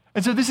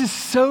 And so this is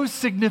so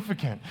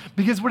significant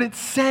because what it's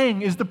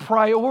saying is the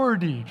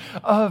priority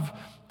of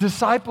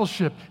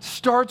discipleship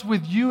starts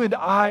with you and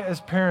I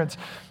as parents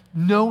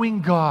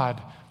knowing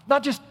God,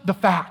 not just the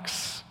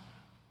facts,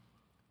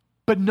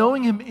 but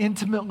knowing Him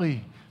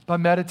intimately by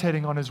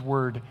meditating on His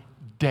Word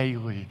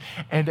daily.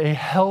 And a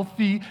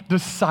healthy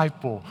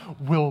disciple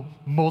will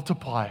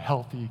multiply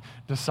healthy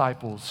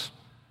disciples.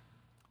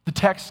 The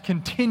text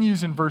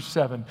continues in verse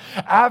 7.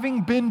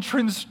 Having been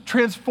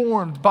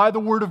transformed by the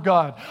Word of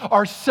God,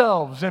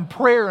 ourselves in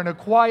prayer in a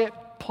quiet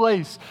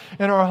place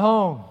in our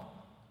home,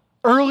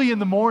 early in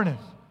the morning,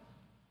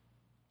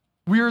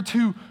 we are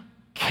to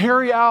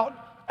carry out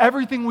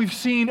everything we've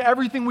seen,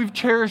 everything we've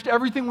cherished,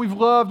 everything we've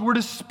loved. We're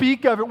to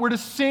speak of it. We're to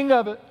sing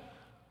of it.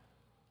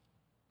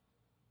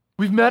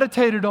 We've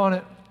meditated on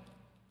it.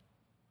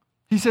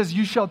 He says,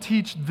 you shall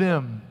teach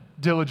them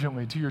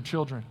diligently to your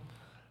children,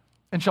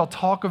 and shall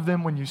talk of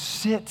them when you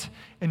sit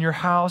in your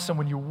house, and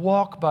when you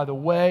walk by the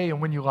way,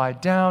 and when you lie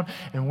down,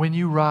 and when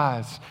you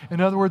rise.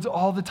 In other words,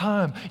 all the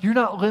time. You're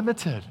not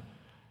limited.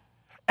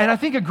 And I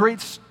think a great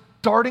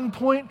starting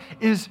point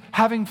is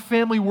having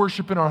family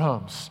worship in our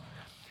homes.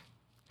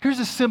 Here's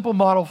a simple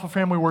model for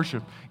family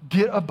worship.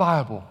 Get a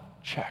Bible,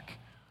 check.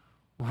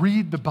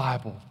 Read the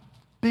Bible,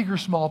 big or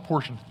small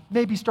portion.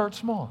 Maybe start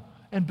small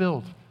and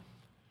build.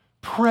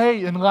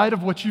 Pray in light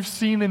of what you've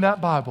seen in that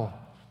Bible.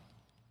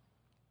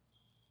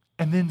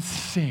 And then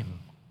sing.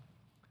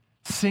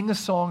 Sing a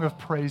song of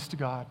praise to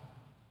God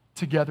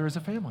together as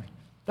a family.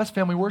 That's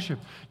family worship.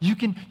 You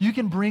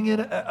can bring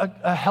in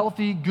a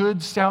healthy,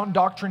 good, sound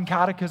doctrine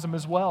catechism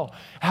as well.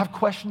 Have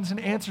questions and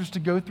answers to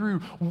go through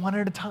one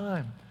at a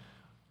time.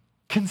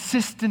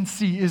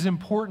 Consistency is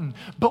important.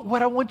 But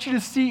what I want you to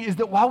see is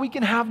that while we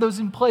can have those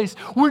in place,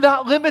 we're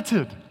not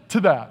limited to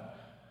that.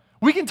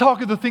 We can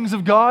talk of the things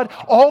of God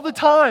all the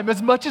time,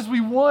 as much as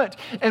we want.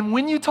 And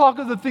when you talk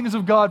of the things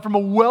of God from a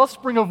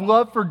wellspring of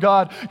love for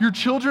God, your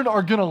children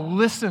are going to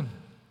listen.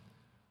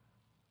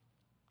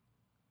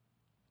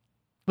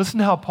 Listen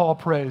to how Paul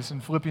prays in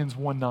Philippians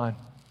 1:9.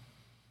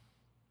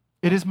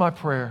 It is my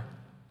prayer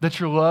that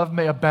your love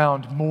may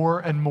abound more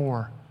and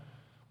more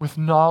with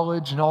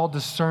knowledge and all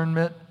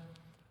discernment.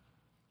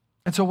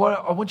 And so what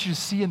I want you to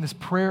see in this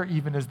prayer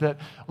even is that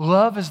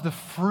love is the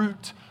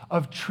fruit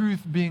of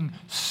truth being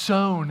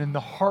sown in the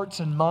hearts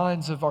and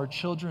minds of our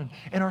children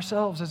and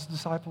ourselves as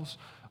disciples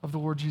of the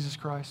Lord Jesus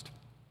Christ.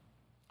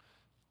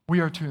 We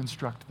are to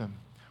instruct them.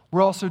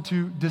 We're also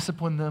to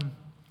discipline them.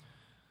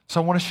 So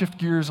I want to shift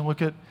gears and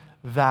look at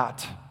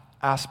that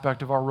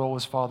aspect of our role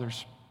as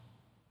fathers.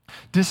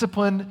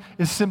 Discipline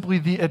is simply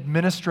the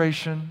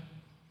administration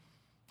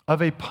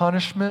of a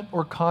punishment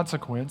or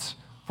consequence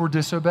for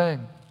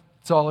disobeying.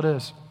 That's all it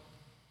is.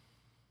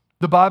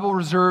 The Bible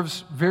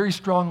reserves very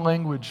strong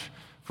language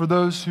for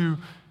those who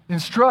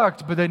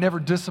instruct, but they never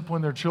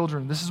discipline their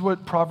children. This is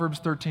what Proverbs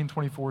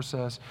 13:24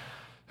 says.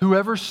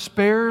 Whoever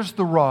spares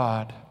the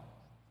rod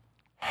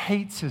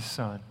hates his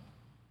son,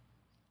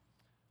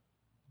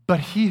 but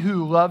he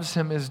who loves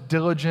him is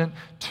diligent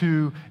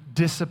to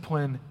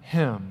discipline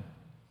him.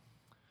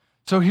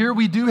 So here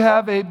we do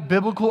have a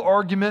biblical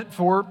argument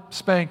for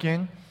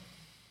spanking,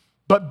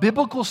 but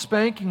biblical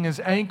spanking is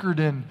anchored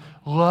in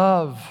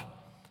love.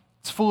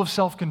 It's full of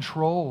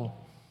self-control,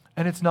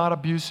 and it's not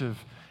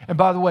abusive. And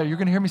by the way, you're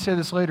going to hear me say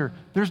this later,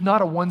 there's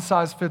not a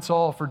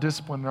one-size-fits-all for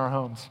discipline in our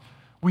homes.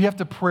 We have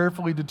to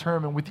prayerfully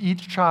determine with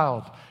each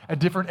child at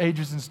different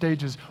ages and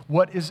stages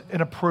what is an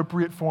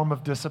appropriate form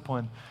of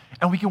discipline.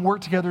 And we can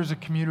work together as a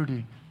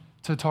community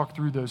to talk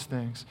through those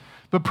things.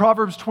 But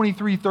Proverbs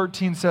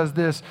 23:13 says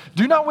this,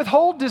 do not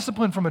withhold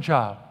discipline from a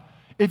child.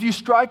 If you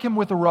strike him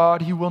with a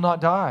rod, he will not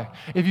die.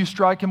 If you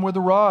strike him with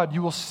a rod,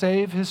 you will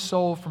save his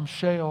soul from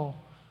Sheol.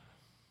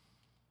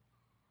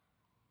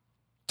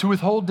 To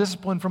withhold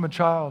discipline from a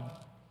child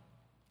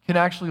can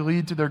actually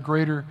lead to their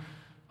greater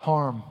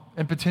harm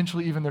and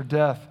potentially even their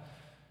death.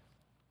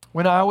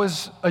 When I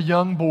was a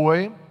young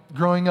boy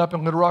growing up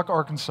in Little Rock,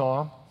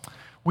 Arkansas,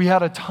 we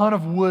had a ton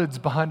of woods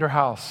behind our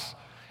house.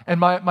 And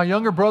my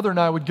younger brother and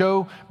I would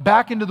go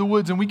back into the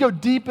woods, and we go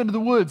deep into the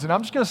woods. And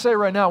I'm just going to say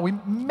right now, we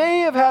may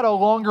have had a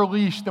longer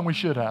leash than we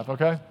should have,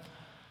 okay?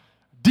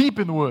 Deep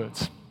in the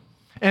woods.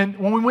 And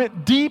when we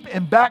went deep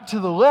and back to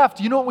the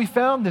left, you know what we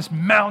found? This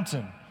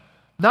mountain.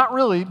 Not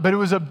really, but it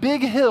was a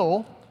big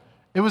hill.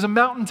 It was a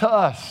mountain to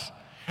us.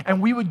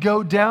 And we would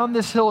go down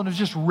this hill, and it was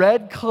just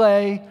red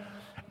clay,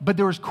 but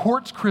there was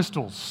quartz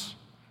crystals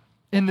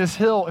in this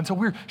hill. And so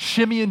we're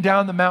shimmying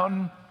down the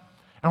mountain,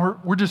 and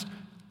we're just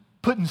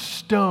putting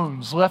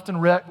stones left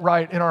and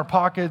right in our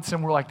pockets,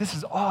 and we're like, this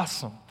is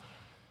awesome.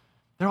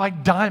 They're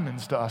like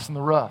diamonds to us in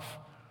the rough.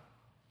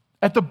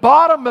 At the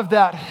bottom of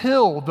that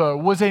hill, though,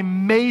 was a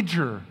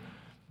major,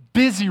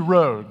 busy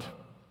road.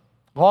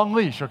 Long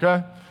leash,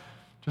 okay?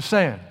 Just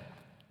saying.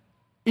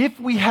 If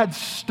we had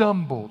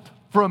stumbled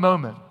for a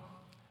moment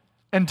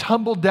and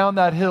tumbled down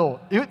that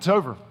hill, it's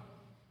over.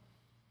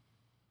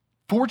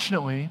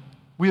 Fortunately,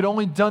 We had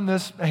only done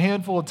this a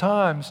handful of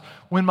times.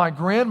 When my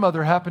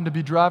grandmother happened to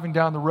be driving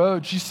down the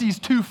road, she sees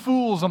two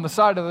fools on the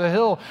side of the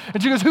hill,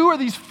 and she goes, "Who are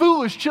these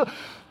foolish children?"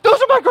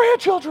 "Those are my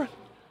grandchildren."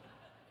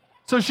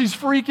 So she's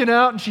freaking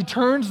out, and she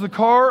turns the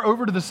car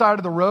over to the side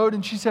of the road,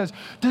 and she says,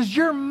 "Does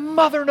your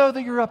mother know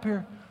that you're up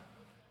here?"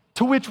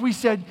 To which we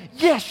said,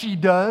 "Yes, she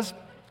does."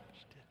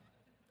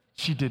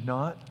 She did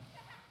not.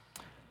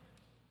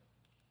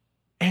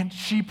 And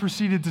she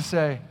proceeded to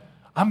say,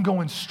 "I'm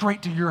going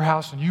straight to your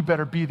house, and you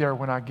better be there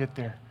when I get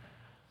there."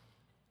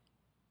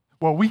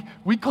 Well,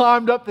 we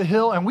climbed up the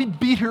hill, and we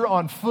beat her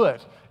on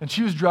foot, and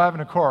she was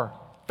driving a car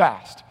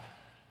fast.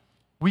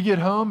 We get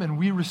home, and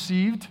we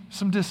received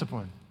some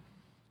discipline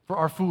for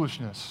our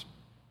foolishness.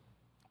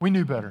 We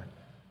knew better.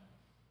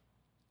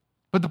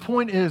 But the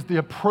point is, the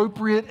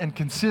appropriate and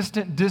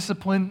consistent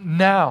discipline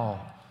now,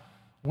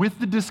 with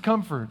the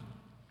discomfort,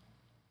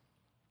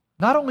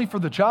 not only for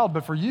the child,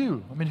 but for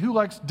you. I mean, who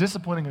likes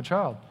disciplining a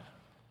child?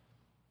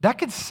 That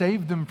could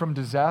save them from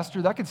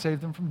disaster. That could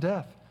save them from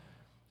death.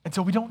 And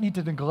so we don't need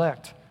to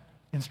neglect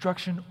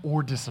instruction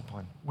or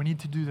discipline. We need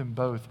to do them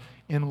both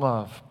in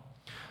love.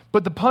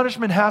 But the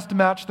punishment has to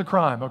match the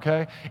crime,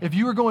 okay? If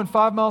you were going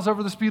 5 miles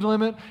over the speed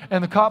limit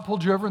and the cop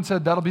pulled you over and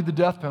said, "That'll be the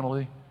death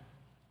penalty,"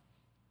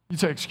 you'd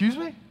say, "Excuse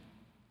me?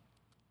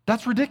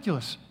 That's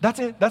ridiculous.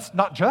 That's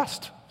not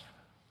just."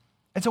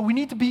 And so we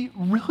need to be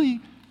really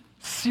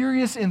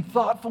serious and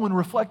thoughtful and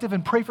reflective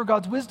and pray for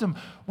God's wisdom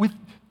with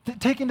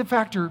take into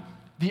factor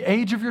the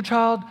age of your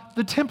child,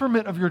 the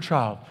temperament of your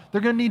child.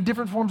 They're going to need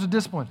different forms of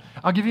discipline.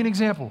 I'll give you an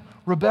example.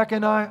 Rebecca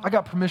and I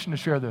got permission to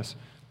share this.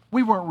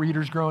 We weren't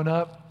readers growing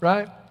up,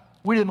 right?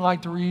 We didn't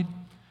like to read.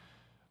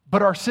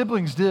 But our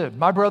siblings did.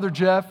 My brother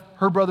Jeff,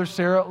 her brother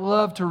Sarah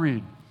loved to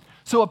read.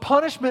 So a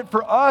punishment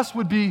for us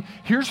would be,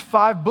 here's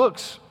 5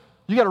 books.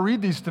 You got to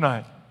read these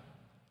tonight.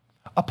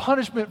 A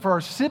punishment for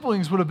our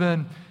siblings would have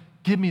been,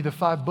 give me the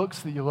 5 books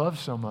that you love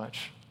so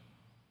much.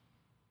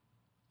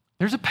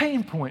 There's a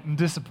pain point in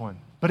discipline,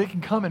 but it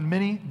can come in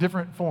many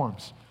different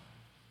forms.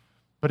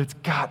 But it's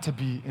got to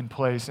be in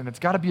place, and it's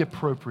got to be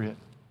appropriate,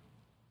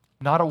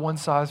 not a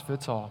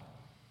one-size-fits-all.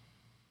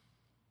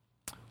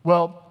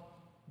 Well,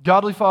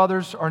 godly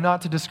fathers are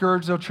not to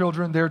discourage their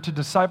children. They're to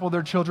disciple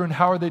their children.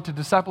 How are they to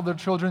disciple their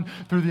children?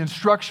 Through the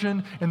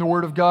instruction in the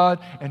Word of God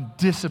and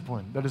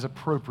discipline that is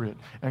appropriate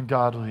and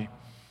godly.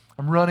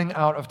 I'm running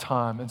out of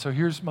time, and so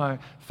here's my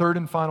third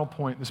and final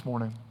point this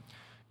morning.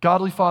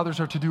 Godly fathers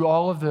are to do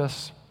all of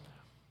this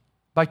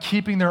by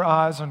keeping their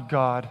eyes on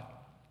God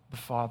the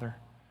Father.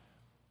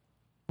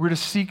 We're to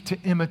seek to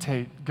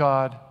imitate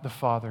God the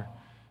Father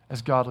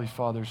as godly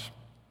fathers.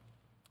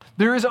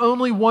 There is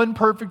only one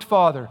perfect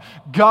Father,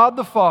 God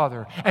the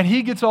Father, and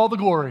He gets all the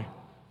glory.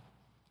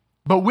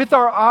 But with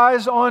our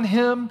eyes on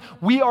Him,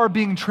 we are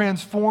being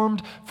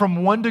transformed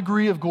from one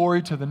degree of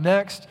glory to the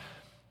next,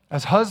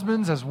 as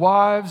husbands, as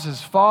wives,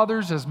 as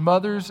fathers, as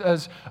mothers,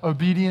 as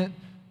obedient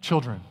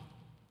children.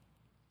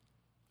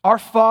 Our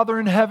Father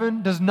in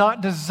heaven does not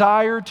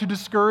desire to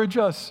discourage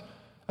us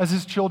as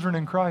His children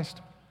in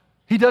Christ.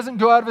 He doesn't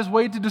go out of His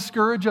way to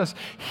discourage us.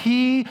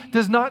 He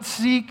does not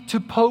seek to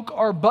poke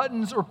our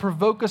buttons or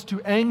provoke us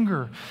to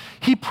anger.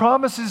 He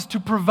promises to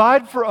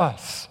provide for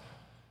us,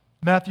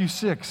 Matthew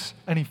 6,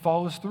 and He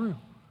follows through.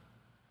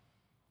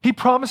 He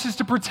promises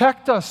to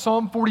protect us,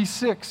 Psalm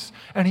 46,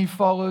 and He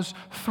follows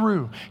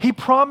through. He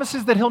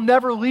promises that He'll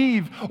never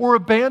leave or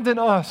abandon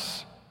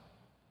us,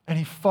 and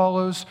He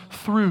follows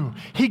through.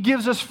 He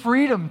gives us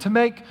freedom to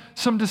make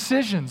some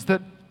decisions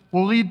that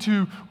will lead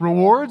to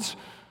rewards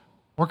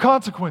or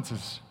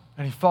consequences,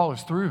 and He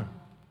follows through.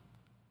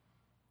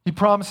 He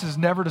promises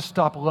never to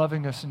stop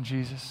loving us in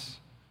Jesus,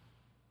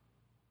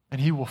 and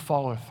He will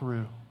follow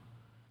through.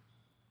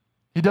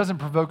 He doesn't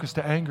provoke us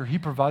to anger. He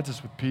provides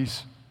us with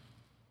peace.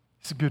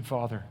 He's a good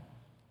Father.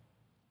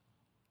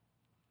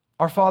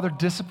 Our Father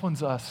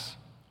disciplines us.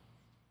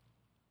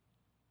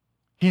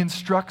 He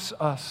instructs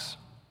us.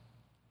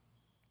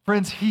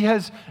 Friends, He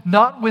has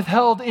not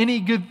withheld any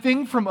good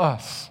thing from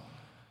us.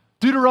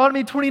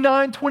 Deuteronomy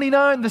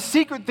 29:29, the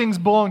secret things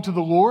belong to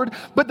the Lord,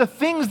 but the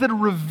things that are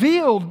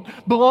revealed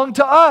belong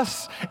to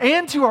us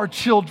and to our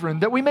children,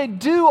 that we may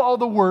do all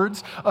the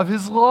words of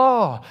His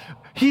law.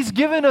 He's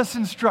given us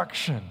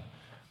instruction.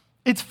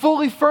 It's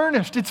fully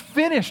furnished. It's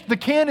finished. The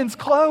canon's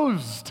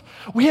closed.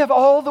 We have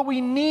all that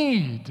we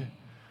need.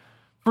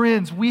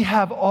 Friends, we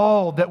have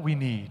all that we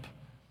need.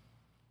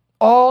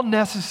 All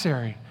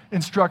necessary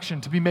instruction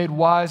to be made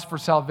wise for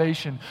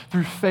salvation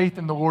through faith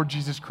in the Lord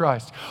Jesus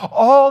Christ.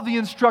 All the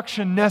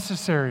instruction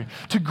necessary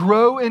to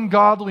grow in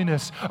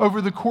godliness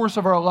over the course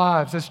of our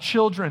lives as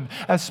children,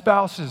 as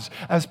spouses,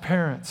 as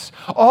parents.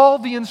 All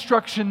the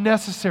instruction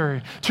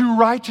necessary to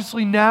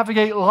righteously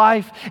navigate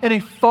life in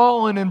a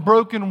fallen and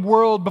broken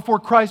world before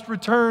Christ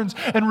returns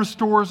and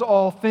restores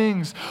all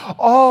things.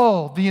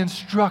 All the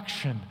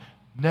instruction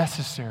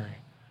necessary.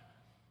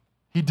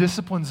 He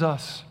disciplines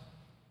us.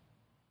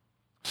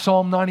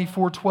 Psalm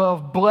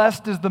 94:12,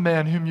 blessed is the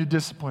man whom you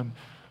discipline,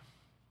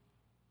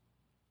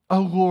 O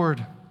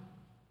Lord,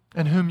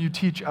 and whom you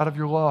teach out of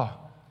your law.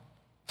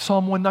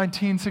 Psalm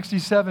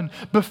 119:67,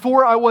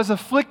 before I was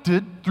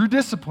afflicted through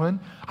discipline,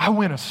 I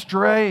went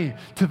astray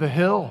to the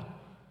hill.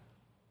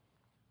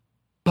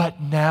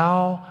 But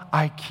now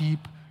I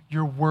keep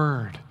your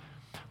word.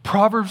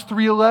 Proverbs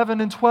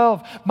 3:11 and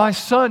 12, my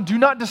son, do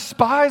not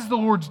despise the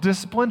Lord's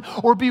discipline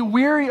or be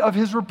weary of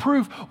his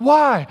reproof.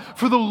 Why?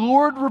 For the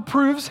Lord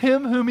reproves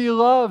him whom he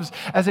loves,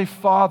 as a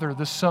father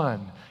the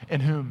son in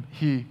whom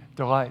he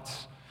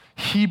delights.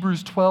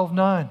 Hebrews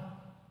 12:9.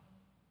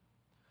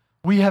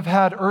 We have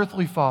had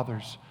earthly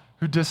fathers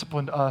who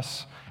disciplined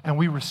us, and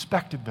we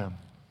respected them.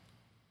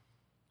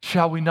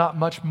 Shall we not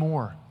much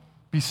more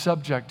be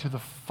subject to the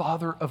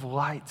Father of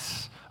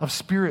lights, of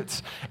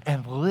spirits,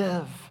 and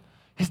live?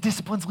 His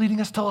discipline's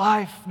leading us to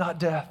life, not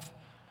death.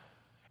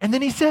 And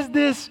then he says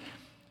this,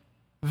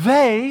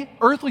 they,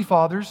 earthly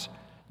fathers,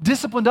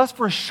 disciplined us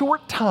for a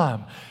short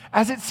time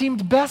as it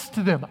seemed best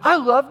to them. I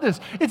love this.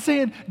 It's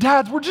saying,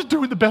 dads, we're just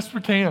doing the best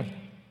we can.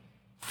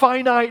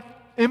 Finite,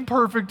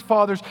 imperfect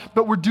fathers,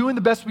 but we're doing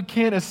the best we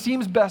can as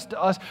seems best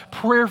to us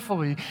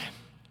prayerfully.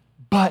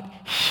 But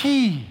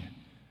he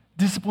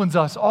disciplines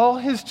us, all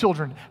his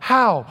children.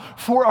 How?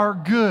 For our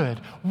good.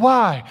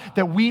 Why?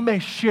 That we may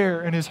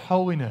share in his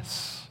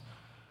holiness.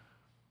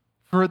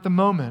 For at the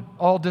moment,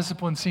 all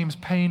discipline seems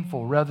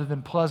painful rather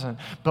than pleasant,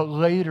 but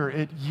later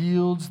it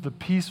yields the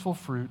peaceful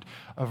fruit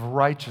of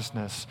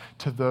righteousness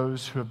to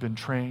those who have been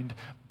trained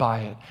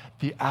by it.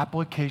 The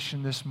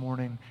application this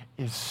morning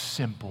is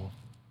simple.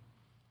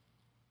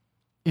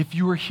 If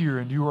you are here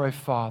and you are a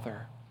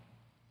father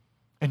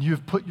and you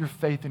have put your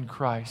faith in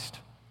Christ,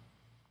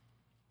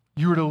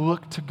 you are to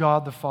look to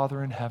God the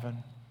Father in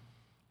heaven.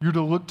 You're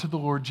to look to the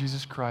Lord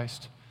Jesus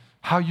Christ,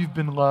 how you've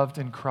been loved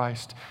in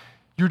Christ.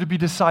 You're to be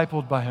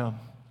discipled by him,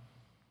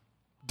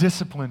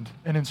 disciplined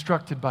and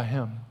instructed by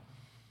him,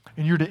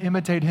 and you're to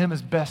imitate him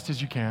as best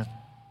as you can.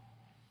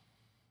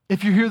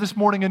 If you're here this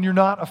morning and you're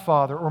not a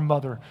father or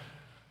mother,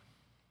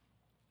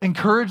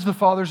 encourage the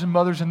fathers and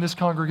mothers in this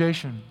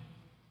congregation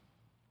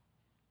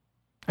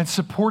and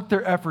support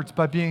their efforts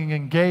by being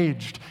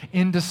engaged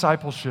in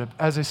discipleship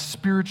as a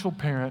spiritual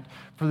parent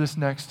for this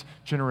next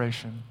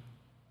generation.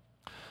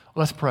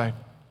 Let's pray.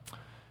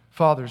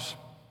 Fathers,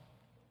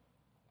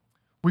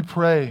 we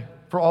pray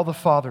for all the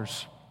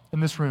fathers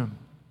in this room.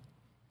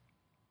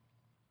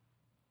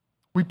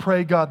 We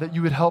pray, God, that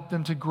you would help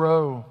them to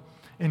grow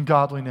in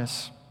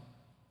godliness.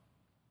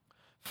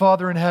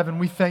 Father in heaven,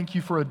 we thank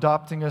you for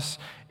adopting us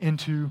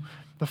into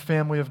the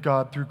family of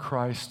God through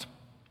Christ.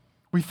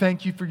 We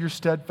thank you for your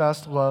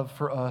steadfast love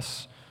for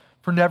us,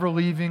 for never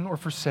leaving or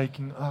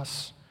forsaking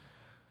us.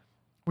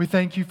 We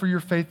thank you for your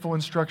faithful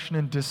instruction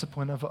and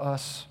discipline of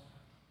us.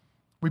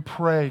 We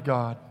pray,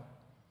 God,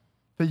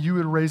 that you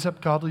would raise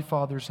up godly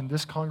fathers in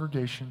this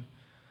congregation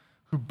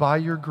who by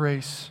your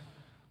grace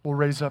will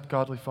raise up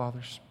godly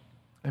fathers.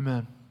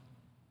 Amen.